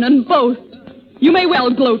tavern, and boast. You may well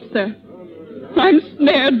gloat, sir. I'm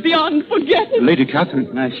snared beyond forgetting. Lady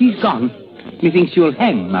Catherine. She's gone. Methinks you'll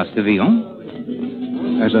hang, Master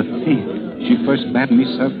Villon. As a thief, she first bade me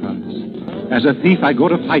serve France. As a thief, I go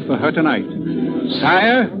to fight for her tonight.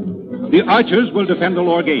 Sire, the archers will defend the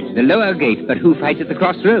lower gate. The lower gate, but who fights at the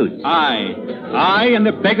crossroads? I and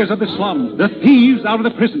the beggars of the slums, the thieves out of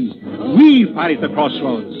the prisons. We fight at the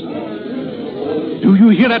crossroads. Do you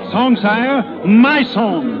hear that song, sire? My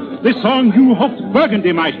song. The song you hoped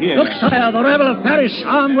Burgundy might hear. Look, sire, the rebel of Paris,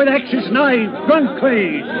 armed with axes, knives,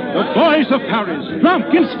 drunkly. The boys of Paris,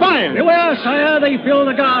 drunk, inspired. Beware, sire, they fill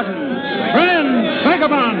the gardens. Friends,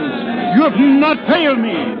 vagabonds, you have not failed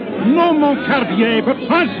me. No Montcarbier, but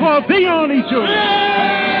Francois Villon each you.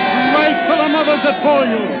 Fight for the mothers that bore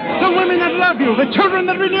you, the women that love you, the children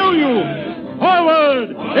that renew you.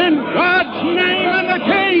 Forward, in God's name and the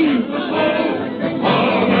King!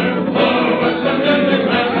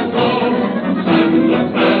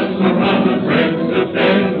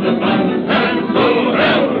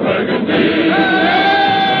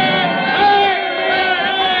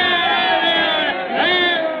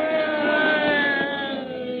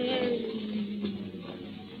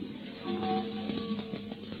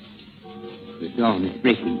 The dawn is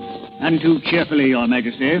breaking. None too cheerfully, Your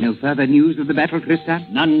Majesty. No further news of the battle, Tristan?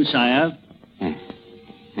 None, sire.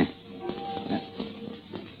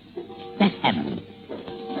 That hammer.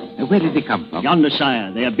 Where did it come from? Yonder,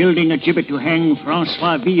 sire. They are building a gibbet to hang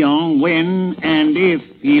Francois Villon when and if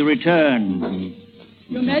he returns.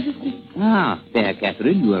 Your Majesty. Ah, fair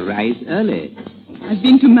Catherine, you arise early. I've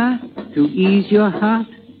been to Mass. To ease your heart?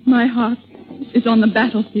 My heart is on the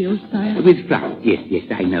battlefield, sire. With France, yes,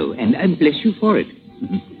 I know. And bless you for it.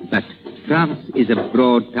 But France is a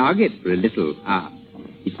broad target for a little art.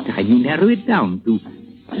 It's time you narrow it down to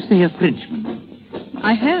say, a Frenchman.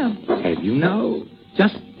 I have. Have you now?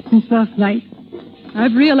 Just since last night?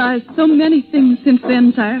 I've realized so many things since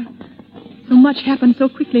then, sire. So much happened so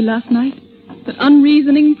quickly last night that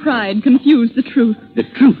unreasoning pride confused the truth. The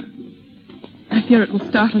truth? I fear it will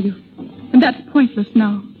startle you. And that's pointless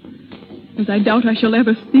now, as I doubt I shall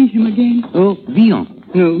ever see him again. Oh, Villon.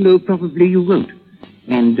 No, probably you won't.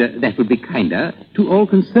 And that would be kinder to all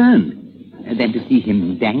concerned than to see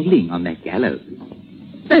him dangling on that gallows.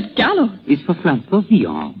 That gallows? Is for Francois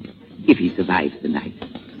Villon, if he survives the night.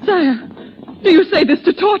 Sire, do you say this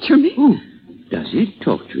to torture me? Oh, does it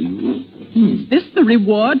torture you? Is this the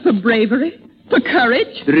reward for bravery? For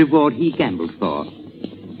courage? The reward he gambled for.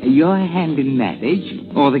 Your hand in marriage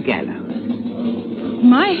or the gallows?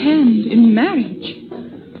 My hand in marriage?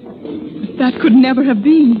 That could never have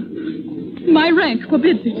been. My rank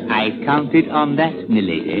forbids it. I counted on that,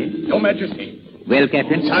 milady. Your Majesty. Well,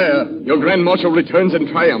 Captain? Sire, your Grand Marshal returns in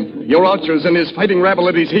triumph. Your archers and his fighting rabble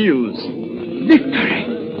at his heels. Victory!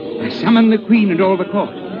 I summon the Queen and all the court.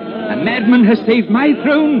 A madman has saved my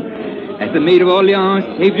throne, as the Maid of Orleans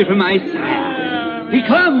saved it from my sire. He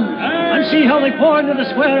comes! And see how they pour into the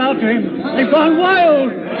square after him. They've gone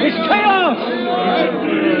wild! It's chaos!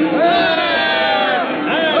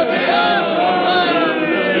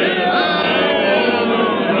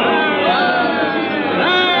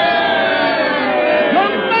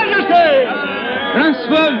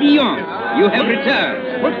 Francois Villon, you have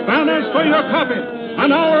returned. Put banners for your coffin.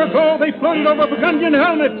 An hour ago, they floated over Burgundian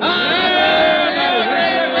helmets.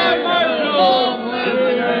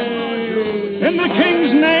 In the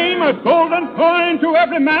king's name, a golden coin to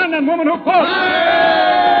every man and woman who fought.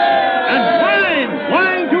 And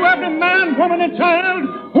wine to every man, woman, and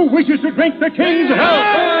child who wishes to drink the king's health.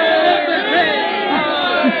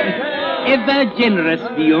 Ever generous,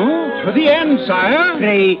 Villon. To the end, sire.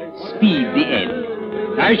 Pray, speed the end.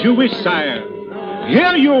 As you wish, sire.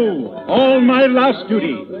 Hear you, all my last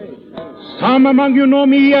duty. Some among you know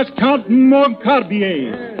me as Count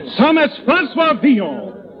Montcarbier, some as Francois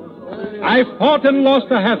Villon. I fought and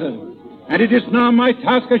lost a hazard, and it is now my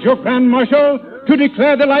task as your Grand Marshal to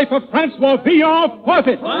declare the life of Francois Villon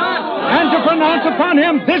forfeit, and to pronounce upon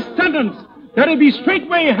him this sentence, that he be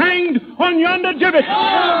straightway hanged on yonder gibbet.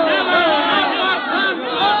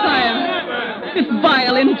 Sire, it's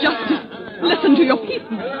vile injustice. Listen to your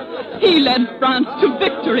people. He led France to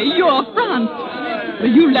victory, your France.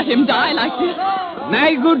 Will you let him die like this?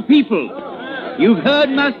 My good people, you've heard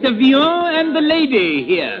Master Villon and the lady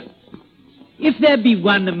here. If there be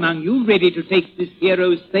one among you ready to take this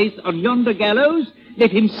hero's place on yonder gallows,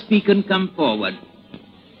 let him speak and come forward.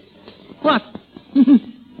 What?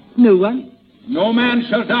 No one? No man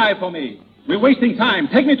shall die for me. We're wasting time.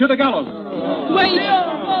 Take me to the gallows. Wait!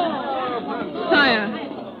 Sire,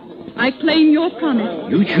 I claim your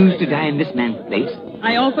promise. You choose to die in this man's place?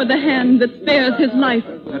 I offer the hand that spares his life.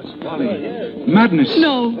 That's folly. Madness.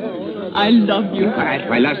 No, I love you.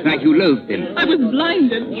 Why, last night you loathed him. I was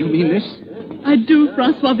blinded. You mean this? I do,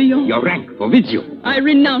 Francois Villon. Your rank forbids you. I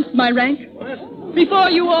renounce my rank. Before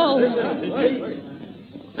you all.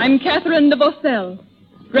 I'm Catherine de Vaucelles,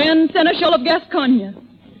 Grand Seneschal of Gascogne.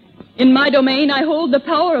 In my domain, I hold the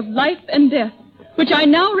power of life and death, which I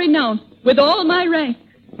now renounce with all my rank,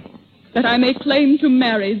 that I may claim to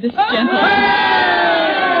marry this gentleman.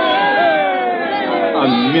 A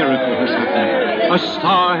miracle has happened. A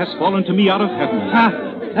star has fallen to me out of heaven.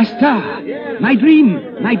 A star. My dream,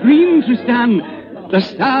 Tristan. The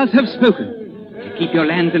stars have spoken. Keep your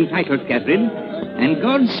lands and titles, Catherine, and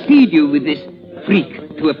God speed you with this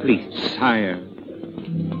freak to a priest. Sire.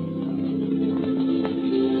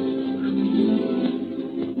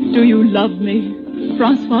 Do you love me,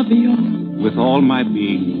 Francois Villon? With all my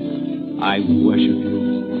being, I worship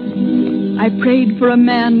you. I prayed for a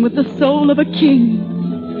man with the soul of a king.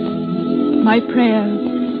 My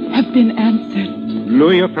prayers have been answered.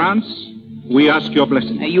 Louis of France, we ask your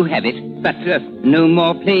blessing. You have it, but no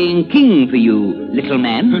more playing king for you, little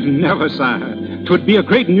man. Never, sire. 'Twould be a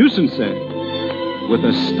great nuisance, sir. With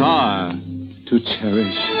a star to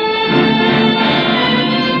cherish.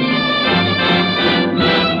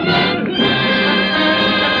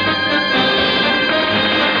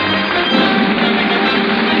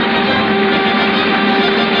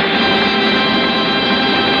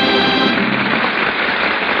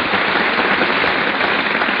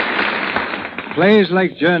 Plays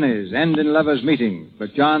like journeys end in lovers' meeting,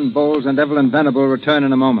 but John Bowles and Evelyn Venable return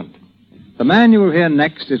in a moment. The man you will hear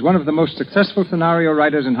next is one of the most successful scenario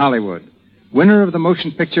writers in Hollywood, winner of the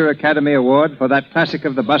Motion Picture Academy Award for that classic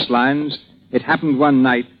of the bus lines, It Happened One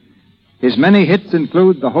Night. His many hits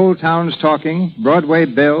include The Whole Town's Talking, Broadway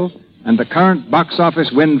Bill, and the current box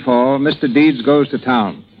office windfall, Mr. Deeds Goes to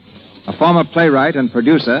Town. A former playwright and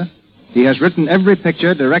producer, he has written every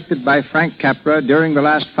picture directed by Frank Capra during the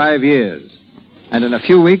last 5 years. And in a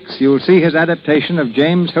few weeks, you'll see his adaptation of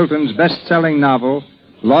James Hilton's best-selling novel,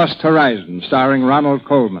 Lost Horizon, starring Ronald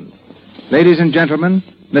Colman. Ladies and gentlemen,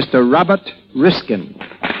 Mr. Robert Riskin.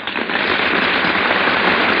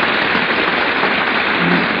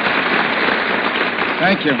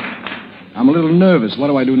 Thank you. I'm a little nervous. What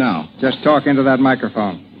do I do now? Just talk into that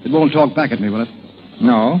microphone. It won't talk back at me, will it?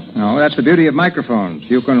 No. That's the beauty of microphones.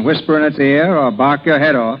 You can whisper in its ear or bark your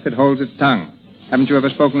head off. It holds its tongue. Haven't you ever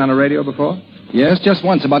spoken on a radio before? Yes, just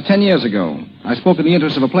once, about 10 years ago. I spoke in the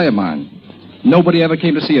interest of a play of mine. Nobody ever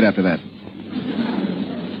came to see it after that.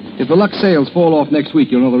 If the Lux sales fall off next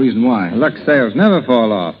week, you'll know the reason why. Lux sales never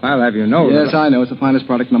fall off. I'll have you know. Yes, I know. It's the finest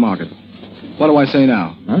product in the market. What do I say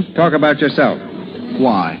now? Huh? Talk about yourself.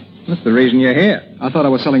 Why? That's the reason you're here. I thought I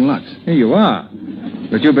was selling Lux. Here you are.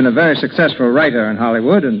 But you've been a very successful writer in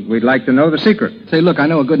Hollywood, and we'd like to know the secret. Say, look, I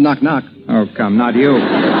know a good knock-knock. Oh, come, not you.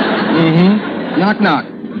 Mm-hmm. Knock-knock.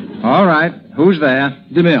 All right. Who's there?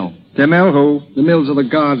 DeMille. DeMille who? The mills of the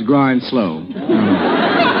gods grind slow.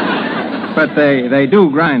 But they do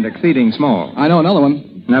grind exceeding small. I know another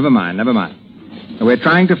one. Never mind. We're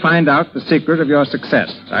trying to find out the secret of your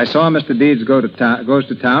success. I saw Mr. Deeds Goes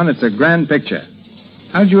to Town. It's a grand picture.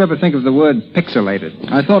 How did you ever think of the word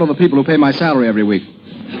pixelated? I thought of the people who pay my salary every week.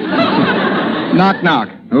 Knock, knock.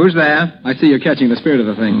 Who's there? I see you're catching the spirit of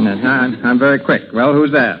the thing. I'm very quick. Well,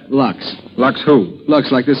 who's there? Lux. Lux who? Lux,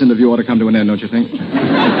 like this interview ought to come to an end, don't you think?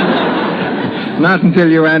 Not until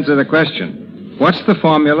you answer the question. What's the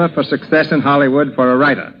formula for success in Hollywood for a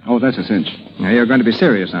writer? Oh, that's a cinch. Now, you're going to be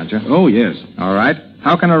serious, aren't you? Oh, yes. All right.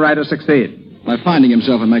 How can a writer succeed? By finding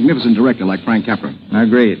himself a magnificent director like Frank Capra.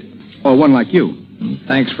 Agreed. Or one like you.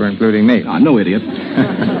 Thanks for including me. No idiot.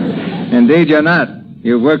 Indeed, you're not.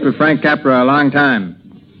 You've worked with Frank Capra a long time.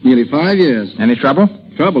 Nearly 5 years. Any trouble?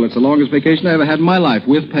 Trouble. It's the longest vacation I ever had in my life,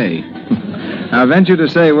 with pay. I venture to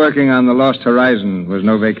say working on the Lost Horizon was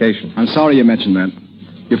no vacation. I'm sorry you mentioned that.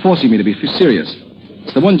 You're forcing me to be serious.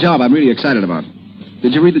 It's the one job I'm really excited about.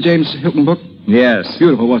 Did you read the James Hilton book? Yes.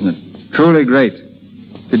 Beautiful, wasn't it? Truly great.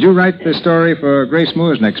 Did you write the story for Grace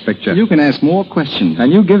Moore's next picture? You can ask more questions.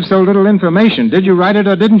 And you give so little information. Did you write it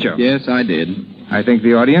or didn't you? Yes, I did. I think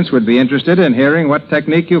the audience would be interested in hearing what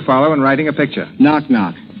technique you follow in writing a picture. Knock,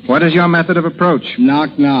 knock. What is your method of approach?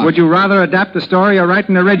 Knock, knock. Would you rather adapt the story or write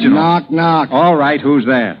an original? Knock, knock. All right, who's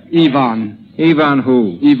there? Ivan. Ivan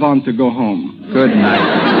who? Ivan to go home. Good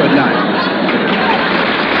night. Good night.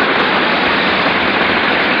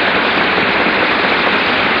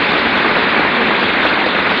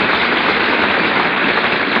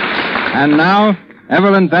 And now,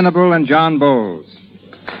 Evelyn Venable and John Bowles.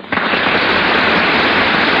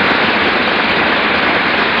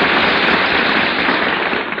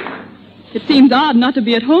 It seems odd not to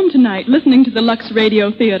be at home tonight listening to the Lux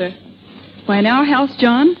Radio Theater. Why, in our house,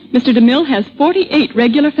 John, Mr. DeMille has 48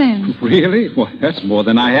 regular fans. Really? Well, that's more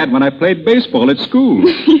than I had when I played baseball at school.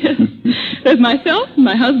 Yes. There's myself,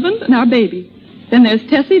 my husband, and our baby. Then there's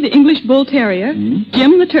Tessie, the English Bull Terrier,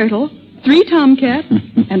 Jim the Turtle, 3 tomcats,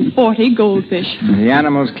 and 40 goldfish. The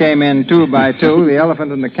animals came in 2 by 2, the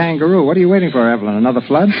elephant and the kangaroo. What are you waiting for, Evelyn? Another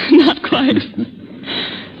flood? Not quite.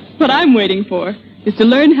 What I'm waiting for is to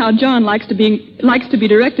learn how John likes to be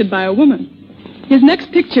directed by a woman. His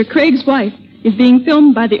next picture, Craig's Wife, is being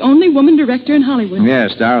filmed by the only woman director in Hollywood.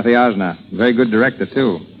 Yes, Dorothy Osner. Very good director,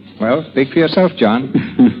 too. Well, speak for yourself, John.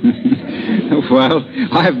 Well,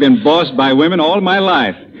 I've been bossed by women all my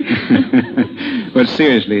life. But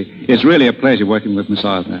seriously, it's really a pleasure working with Miss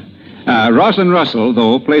Osner. Rosalind Russell,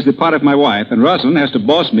 though, plays the part of my wife, and Rosalind has to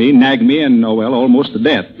boss me, nag me, and, almost to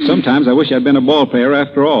death. Sometimes I wish I'd been a ball player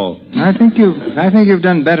after all. I think you've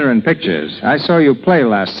done better in pictures. I saw you play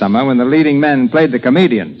last summer when the leading men played the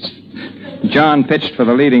comedians. John pitched for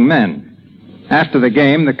the leading men. After the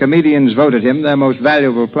game, the comedians voted him their most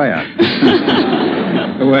valuable player.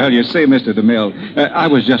 Well, you see, Mr. DeMille, I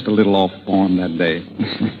was just a little off form that day.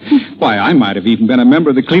 Why, I might have even been a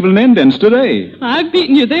member of the Cleveland Indians today. I've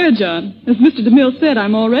beaten you there, John. As Mr. DeMille said,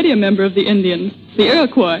 I'm already a member of the Indians, the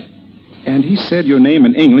Iroquois. And he said your name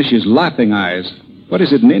in English is Laughing Eyes. What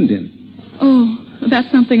is it in Indian? Oh, that's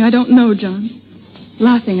something I don't know, John.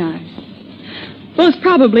 Laughing Eyes. Well, it's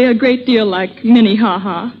probably a great deal like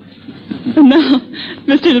Minnie-Ha-Ha. And now,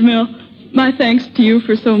 Mr. DeMille, my thanks to you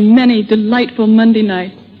for so many delightful Monday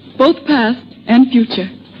nights, both past and future.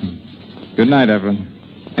 Good night, Evelyn.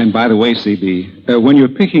 And by the way, C.B., when you're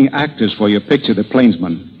picking actors for your picture, The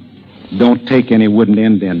Plainsman, don't take any wooden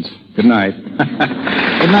Indians. Good night.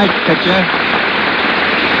 Good night, picture.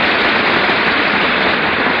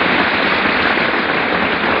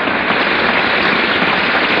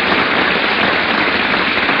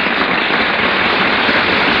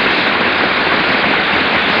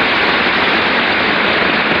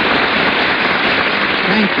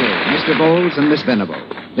 Thank you, Mr. Bowles and Miss Venable.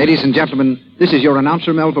 Ladies and gentlemen, this is your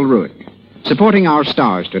announcer, Melville Ruick. Supporting our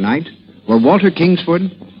stars tonight were Walter Kingsford,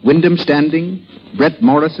 Wyndham Standing, Brett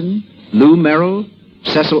Morrison, Lou Merrill,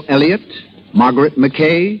 Cecil Elliott, Margaret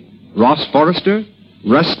McKay, Ross Forrester,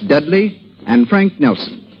 Russ Dudley, and Frank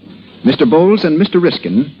Nelson. Mr. Bowles and Mr.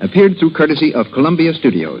 Riskin appeared through courtesy of Columbia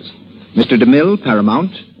Studios. Mr. DeMille,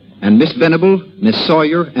 Paramount, and Miss Venable, Miss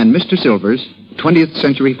Sawyer, and Mr. Silvers, 20th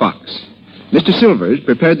Century Fox. Mr. Silvers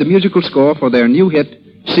prepared the musical score for their new hit,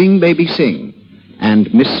 Sing Baby Sing.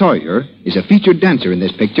 And Miss Sawyer is a featured dancer in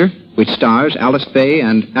this picture, which stars Alice Faye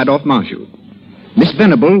and Adolphe Menjou. Miss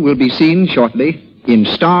Venable will be seen shortly in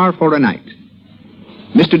Star for a Night.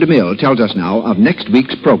 Mr. DeMille tells us now of next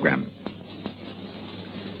week's program.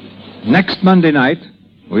 Next Monday night,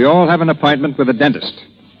 we all have an appointment with a dentist.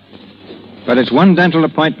 But it's one dental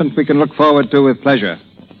appointment we can look forward to with pleasure.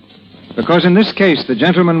 Because in this case, the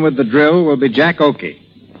gentleman with the drill will be Jack Oakey.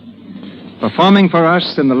 Performing for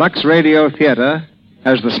us in the Lux Radio Theater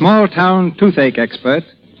as the small-town toothache expert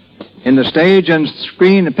in the stage and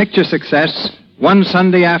screen picture success, One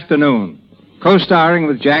Sunday Afternoon. Co-starring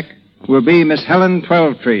with Jack will be Miss Helen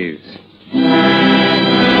Twelvetrees.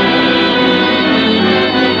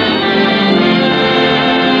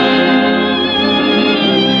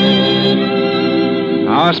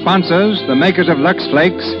 Our sponsors, the makers of Lux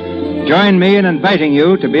Flakes, join me in inviting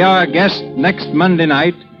you to be our guest next Monday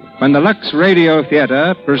night when the Lux Radio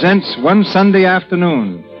Theater presents One Sunday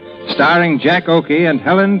Afternoon, starring Jack Oakey and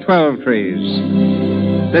Helen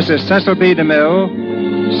Twelvetrees. This is Cecil B.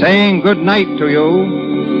 DeMille saying good night to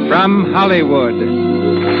you from Hollywood.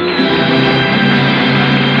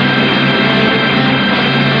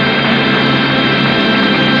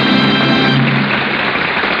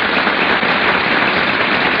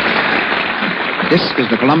 This is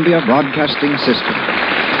the Columbia Broadcasting System.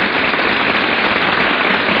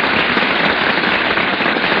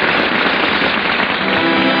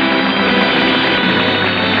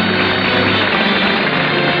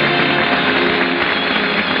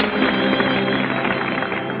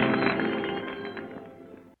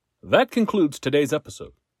 That concludes today's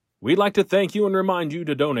episode. We'd like to thank you and remind you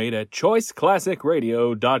to donate at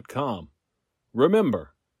choiceclassicradio.com.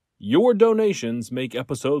 Remember, your donations make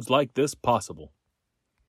episodes like this possible.